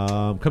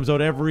 Comes out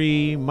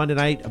every Monday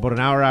night, about an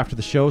hour after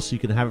the show, so you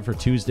can have it for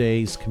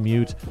Tuesday's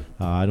commute.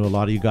 I know a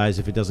lot of you guys,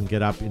 if it doesn't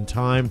get up in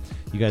time,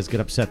 you guys get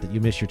upset that you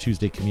miss your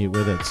Tuesday commute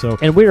with it. So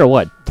And we are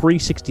what?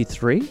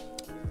 363?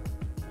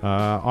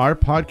 our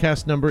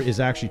podcast number is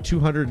actually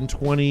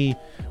 220.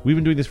 We've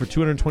been doing this for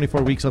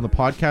 224 weeks on the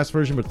podcast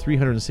version, but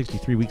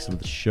 363 weeks of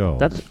the show.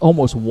 That's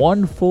almost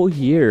one full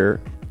year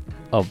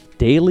of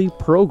daily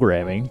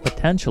programming,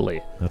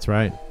 potentially. That's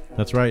right.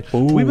 That's right.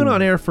 Ooh. We've been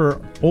on air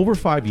for over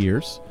 5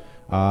 years.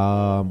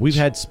 We've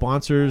had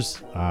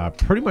sponsors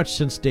pretty much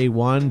since day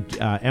one.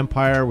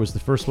 Empire was the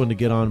first one to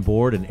get on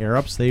board, and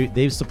AirUps,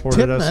 they've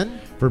supported us Tippmann.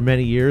 for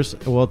many years.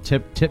 Well,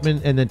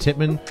 Tippmann and then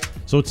Tippmann.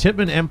 So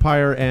Tippmann,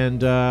 Empire,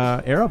 and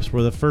AirUps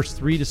were the first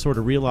three to sort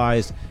of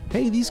realize,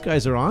 hey, these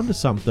guys are onto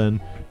something.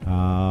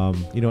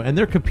 And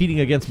they're competing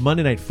against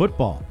Monday Night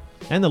Football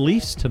and the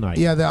Leafs tonight.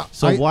 Yeah, the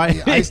why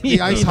the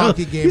ice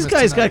hockey game These is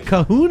guys tonight.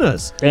 got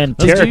kahunas. And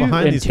Let's get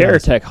behind these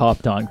guys. TerraTech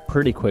hopped on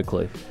pretty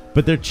quickly.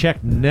 But their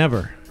check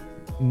never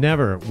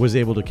was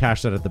able to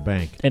cash that at the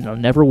bank. And I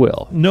never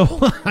will. No,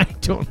 I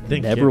don't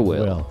think Never it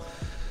will.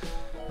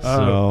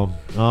 So,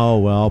 oh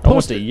well.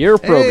 Almost a year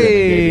of programming, Hey,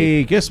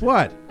 baby. guess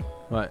what?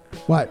 What?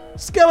 What?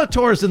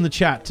 Skeletor's in the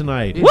chat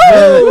tonight.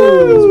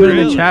 It's been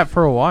in the chat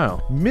for a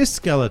while. Miss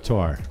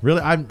Skeletor.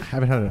 Really, I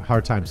haven't had a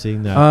hard time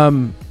seeing that.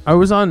 I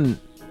was on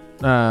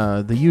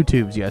the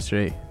YouTubes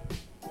yesterday,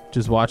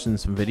 just watching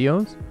some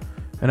videos,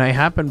 and I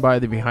happened by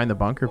the Behind the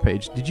Bunker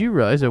page. Did you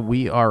realize that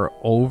we are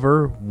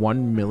over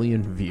 1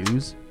 million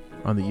views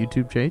on the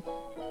YouTube page?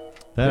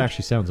 that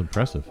actually sounds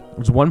impressive.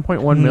 It's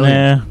 1.1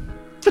 million.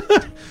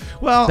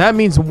 Well, That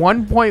means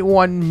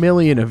 1.1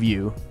 million of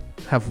you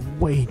have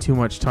way too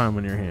much time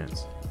on your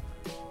hands.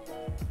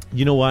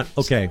 You know what?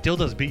 Okay. Still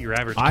does beat your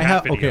average I cat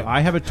have video. I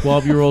have a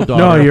 12-year-old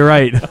daughter. No, you're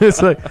right.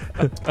 It's like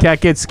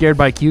cat gets scared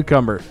by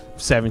cucumber.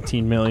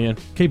 17 million.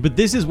 Okay, but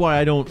this is why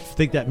I don't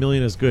think that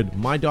million is good.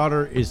 My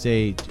daughter's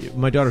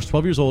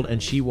 12 years old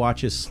and she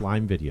watches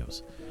slime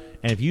videos.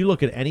 And if you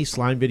look at any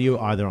slime video,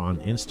 either on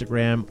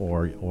Instagram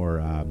or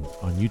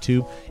on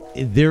YouTube,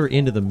 they're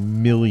into the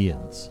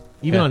millions,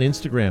 even on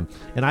Instagram.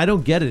 And I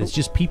don't get it. It's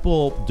just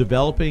people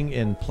developing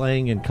and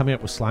playing and coming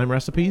up with slime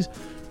recipes.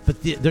 But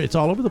it's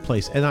all over the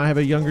place. And I have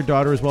a younger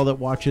daughter as well that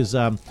watches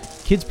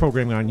kids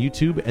programming on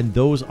YouTube, and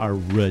those are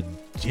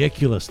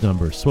ridiculous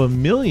numbers. So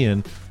 1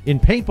 million in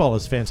paintball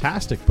is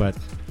fantastic, but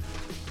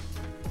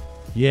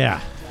yeah,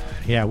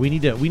 we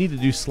need to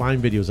do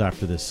slime videos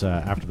after this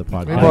after the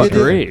podcast. I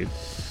agree.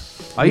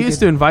 I used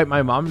to invite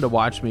my mom to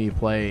watch me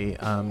play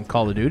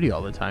Call of Duty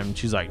all the time. And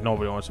she's like,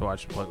 nobody wants to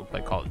watch me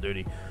play Call of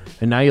Duty.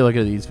 And now you look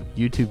at these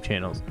YouTube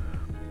channels.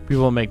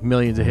 People make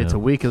millions of hits a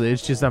week.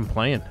 It's just them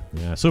playing.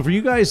 Yeah. So for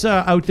you guys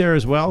out there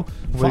as well,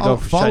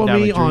 follow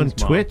me on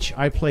Twitch.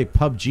 I play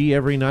PUBG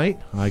every night.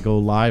 I go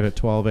live at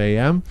 12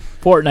 a.m.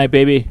 Fortnite,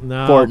 baby.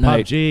 No,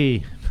 Fortnite.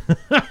 PUBG.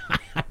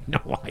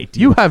 No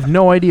idea. You have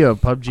no idea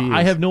what PUBG is.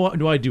 I have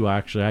no idea,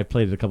 actually. I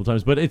played it a couple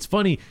times. But it's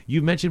funny.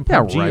 You mentioned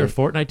PUBG or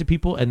Fortnite to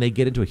people, and they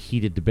get into a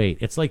heated debate.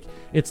 It's like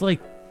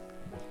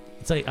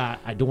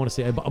I don't want to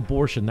say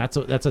abortion. That's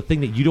a thing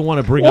that you don't want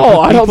to bring up with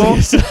people. I don't think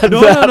it's at no.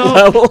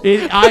 level.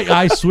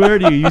 I swear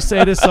to you, you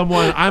say to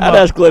someone,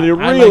 "That escalated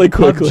really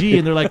quickly." PUBG,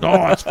 and they're like,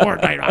 "Oh, it's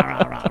Fortnite." Rah,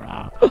 rah,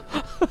 rah, rah.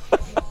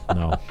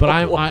 No, but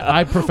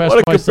I profess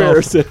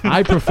myself.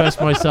 I profess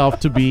myself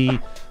to be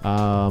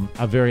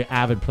a very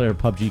avid player of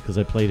PUBG because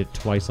I played it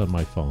twice on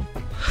my phone.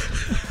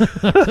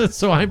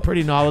 So I'm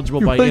pretty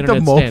knowledgeable by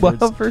internet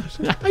standards.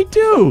 Version? I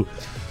do.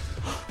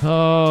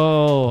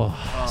 Oh,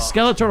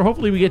 Skeletor,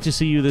 hopefully we get to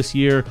see you this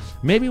year.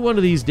 Maybe one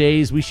of these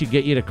days we should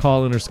get you to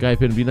call in or Skype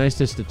in. It'd be nice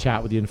just to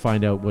chat with you and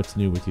find out what's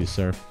new with you,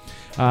 sir.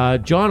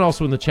 John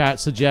also in the chat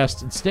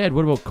suggests instead,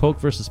 what about Coke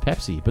versus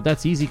Pepsi? But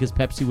that's easy because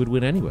Pepsi would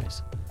win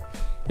anyways.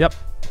 Yep.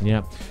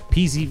 Yeah.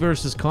 PC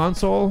versus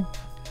console?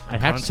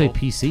 I'd have to say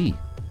PC.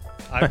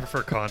 I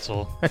prefer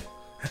console.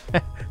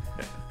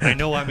 I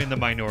know I'm in the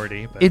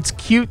minority. But It's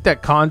cute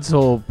that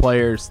console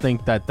players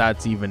think that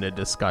that's even a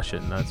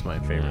discussion. That's my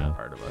favorite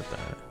part about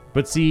that.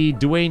 But see,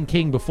 Dwayne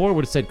King before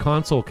would have said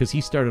console because he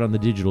started on the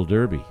Digital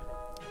Derby.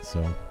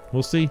 So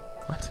we'll see.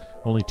 What?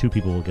 Only 2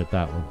 people will get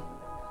that one.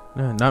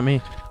 No, not me.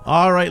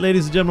 All right,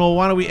 ladies and gentlemen,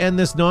 why don't we end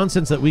this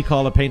nonsense that we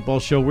call a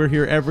paintball show? We're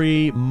here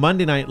every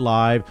Monday night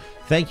live.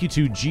 Thank you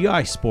to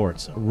GI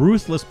Sports,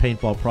 Ruthless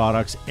Paintball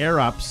Products, Air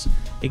Ups,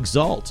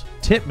 Exalt,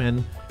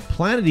 Tippmann,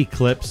 Planet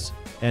Eclipse,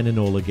 and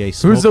Enola Gay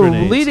Smoke Who's the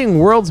Grenades. leading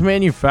world's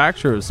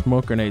manufacturer of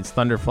smoke grenades,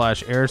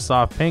 Thunderflash,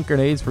 airsoft, paint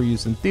grenades for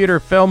use in theater,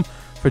 film,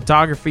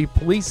 photography,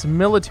 police,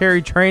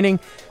 military training,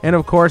 and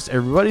of course,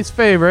 everybody's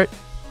favorite,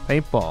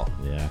 paintball.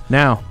 Yeah.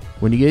 Now,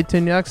 when you get to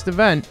the next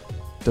event,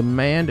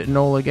 demand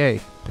Enola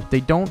Gay. If they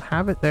don't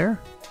have it there,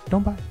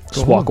 don't buy it.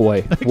 Just walk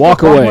away.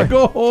 Walk away.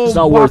 Go home. It's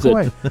not Walk worth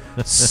away.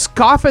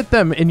 Scoff at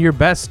them in your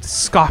best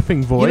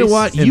scoffing voice. You know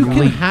what? and You can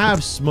leave.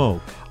 have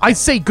smoke. I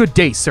say good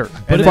day, sir.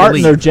 But Fart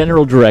in their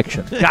general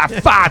direction. I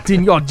fart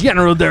in your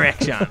general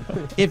direction.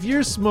 If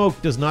your smoke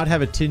does not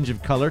have a tinge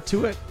of color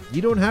to it,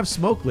 you don't have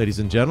smoke, ladies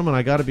and gentlemen.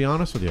 I got to be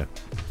honest with you.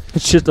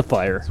 It's just a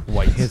fire.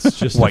 White. It's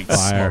just white a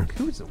fire. smoke.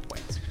 Who's a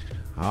white smoke?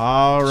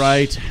 All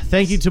right.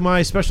 Thank you to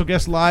my special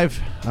guest live,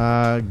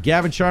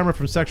 Gavin Sharma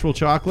from Sexual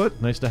Chocolate.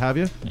 Nice to have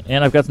you.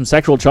 And I've got some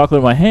sexual chocolate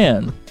in my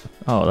hand.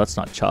 Oh, that's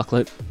not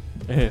chocolate.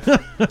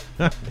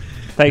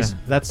 Thanks.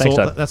 That's Thanks, soul,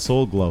 Doug. that's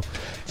Soul Glow.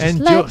 And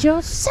Let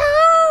your soul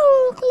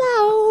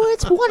glow.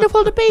 It's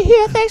wonderful to be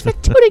here. Thanks for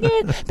tuning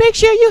in. Make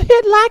sure you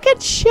hit like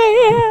and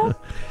share.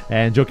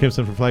 and Joe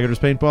Kimson from Flag Hunters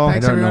Paintball.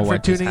 Thanks don't know everyone for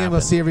what just tuning in. We'll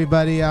happened. see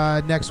everybody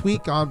next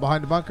week on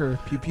Behind the Bunker.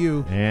 Pew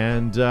pew.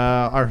 And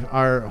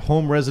our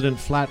home resident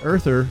flat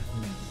earther,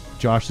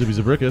 Josh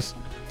Zubizabrickus.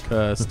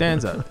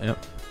 Stanza.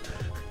 Yep.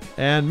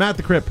 And Matt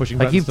the Crip pushing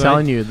I buttons keep tonight.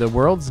 telling you, the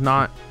world's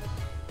not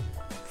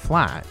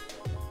flat.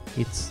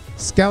 It's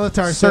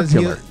Skeletor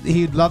Circular. says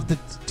he'd love to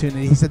tune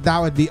in. He said that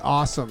would be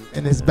awesome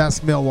in his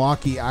best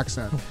Milwaukee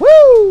accent.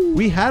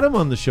 We had him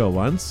on the show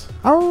once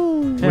Oh,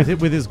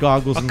 with his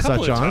goggles a and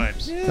couple such of on.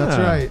 times. Yeah. that's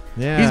right.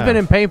 Yeah. He's been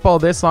in paintball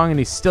this long and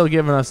he's still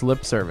giving us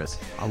lip service.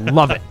 I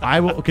love it.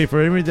 I will. Okay,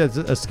 for anybody that's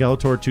a Skeletor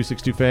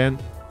 262 fan,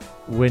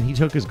 when he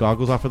took his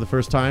goggles off for the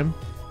first time,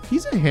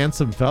 he's a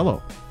handsome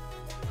fellow.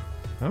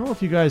 I don't know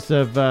if you guys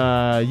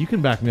have. You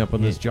can back me up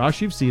on this,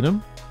 Josh. You've seen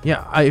him.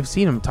 Yeah, I've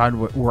seen him, Todd.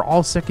 We're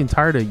all sick and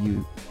tired of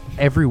you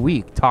every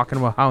week talking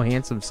about how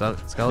handsome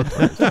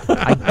Skeletor is.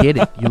 I get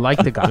it. You like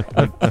the guy.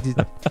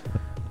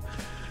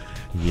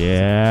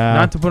 Yeah.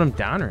 Not to put him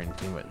down or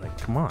anything, but like,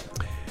 come on.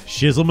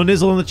 Shizzle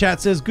Manizzle in the chat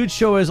says, good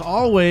show as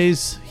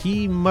always.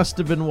 He must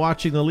have been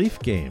watching the Leaf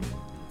game.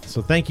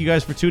 So thank you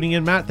guys for tuning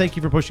in. Matt, thank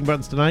you for pushing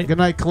buttons tonight. Good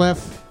night,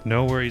 Cliff.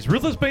 No worries.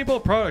 Ruthless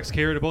Paintball Products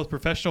cater to both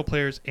professional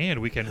players and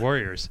weekend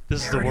warriors.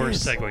 This is the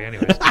worst segue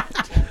anyways.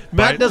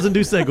 Matt doesn't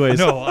do segues.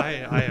 No,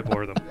 I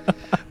abhor them.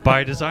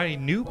 By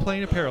designing new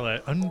playing apparel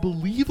at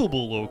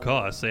unbelievable low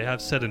cost, they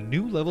have set a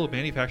new level of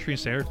manufacturing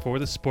standard for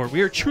the sport.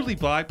 We are truly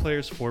by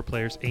players for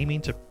players,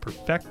 aiming to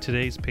perfect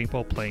today's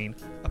paintball playing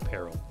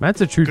apparel.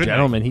 Matt's a true Good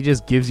gentleman. He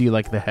just gives you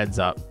like the heads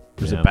up.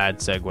 There's Yeah. a bad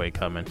segue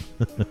coming.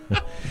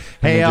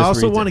 Hey, I just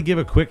also reads want to it. give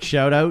a quick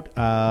shout out.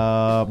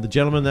 The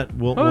gentleman that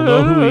will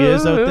know who he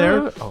is out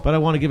there, but I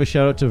want to give a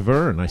shout out to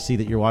Vern. I see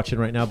that you're watching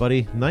right now,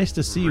 buddy. Nice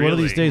to see you. One of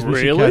these Really? days we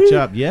should Really? catch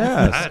up.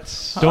 Yes.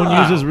 That's Don't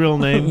use his real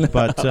name,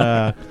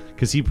 but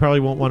because he probably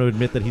won't want to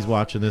admit that he's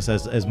watching this,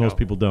 as most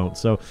people don't.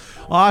 So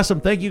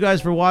awesome. Thank you guys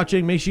for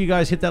watching. Make sure you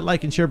guys hit that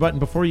like and share button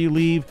before you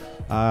leave,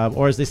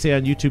 or as they say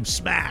on YouTube,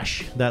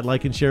 smash that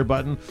like and share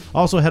button.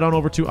 Also, head on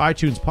over to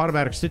iTunes,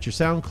 Podomatic, Stitcher,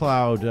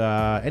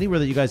 SoundCloud, anywhere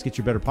that you guys get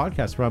your better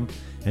podcasts from,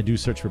 and do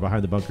search for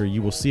Behind the Bunker.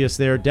 You will see us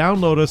there.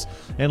 Download us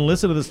and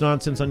listen to this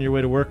nonsense on your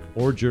way to work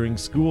or during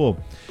school.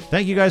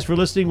 Thank you guys for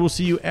listening. We'll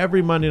see you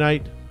every Monday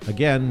night.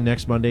 Again,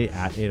 next Monday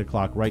at 8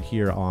 o'clock right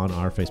here on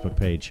our Facebook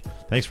page.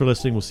 Thanks for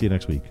listening. We'll see you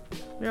next week.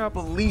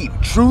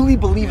 Truly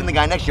believe in the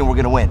guy next year, we're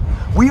going to win.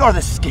 We are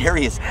the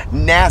scariest,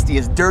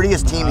 nastiest,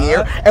 dirtiest team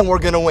here, and we're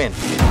going to win.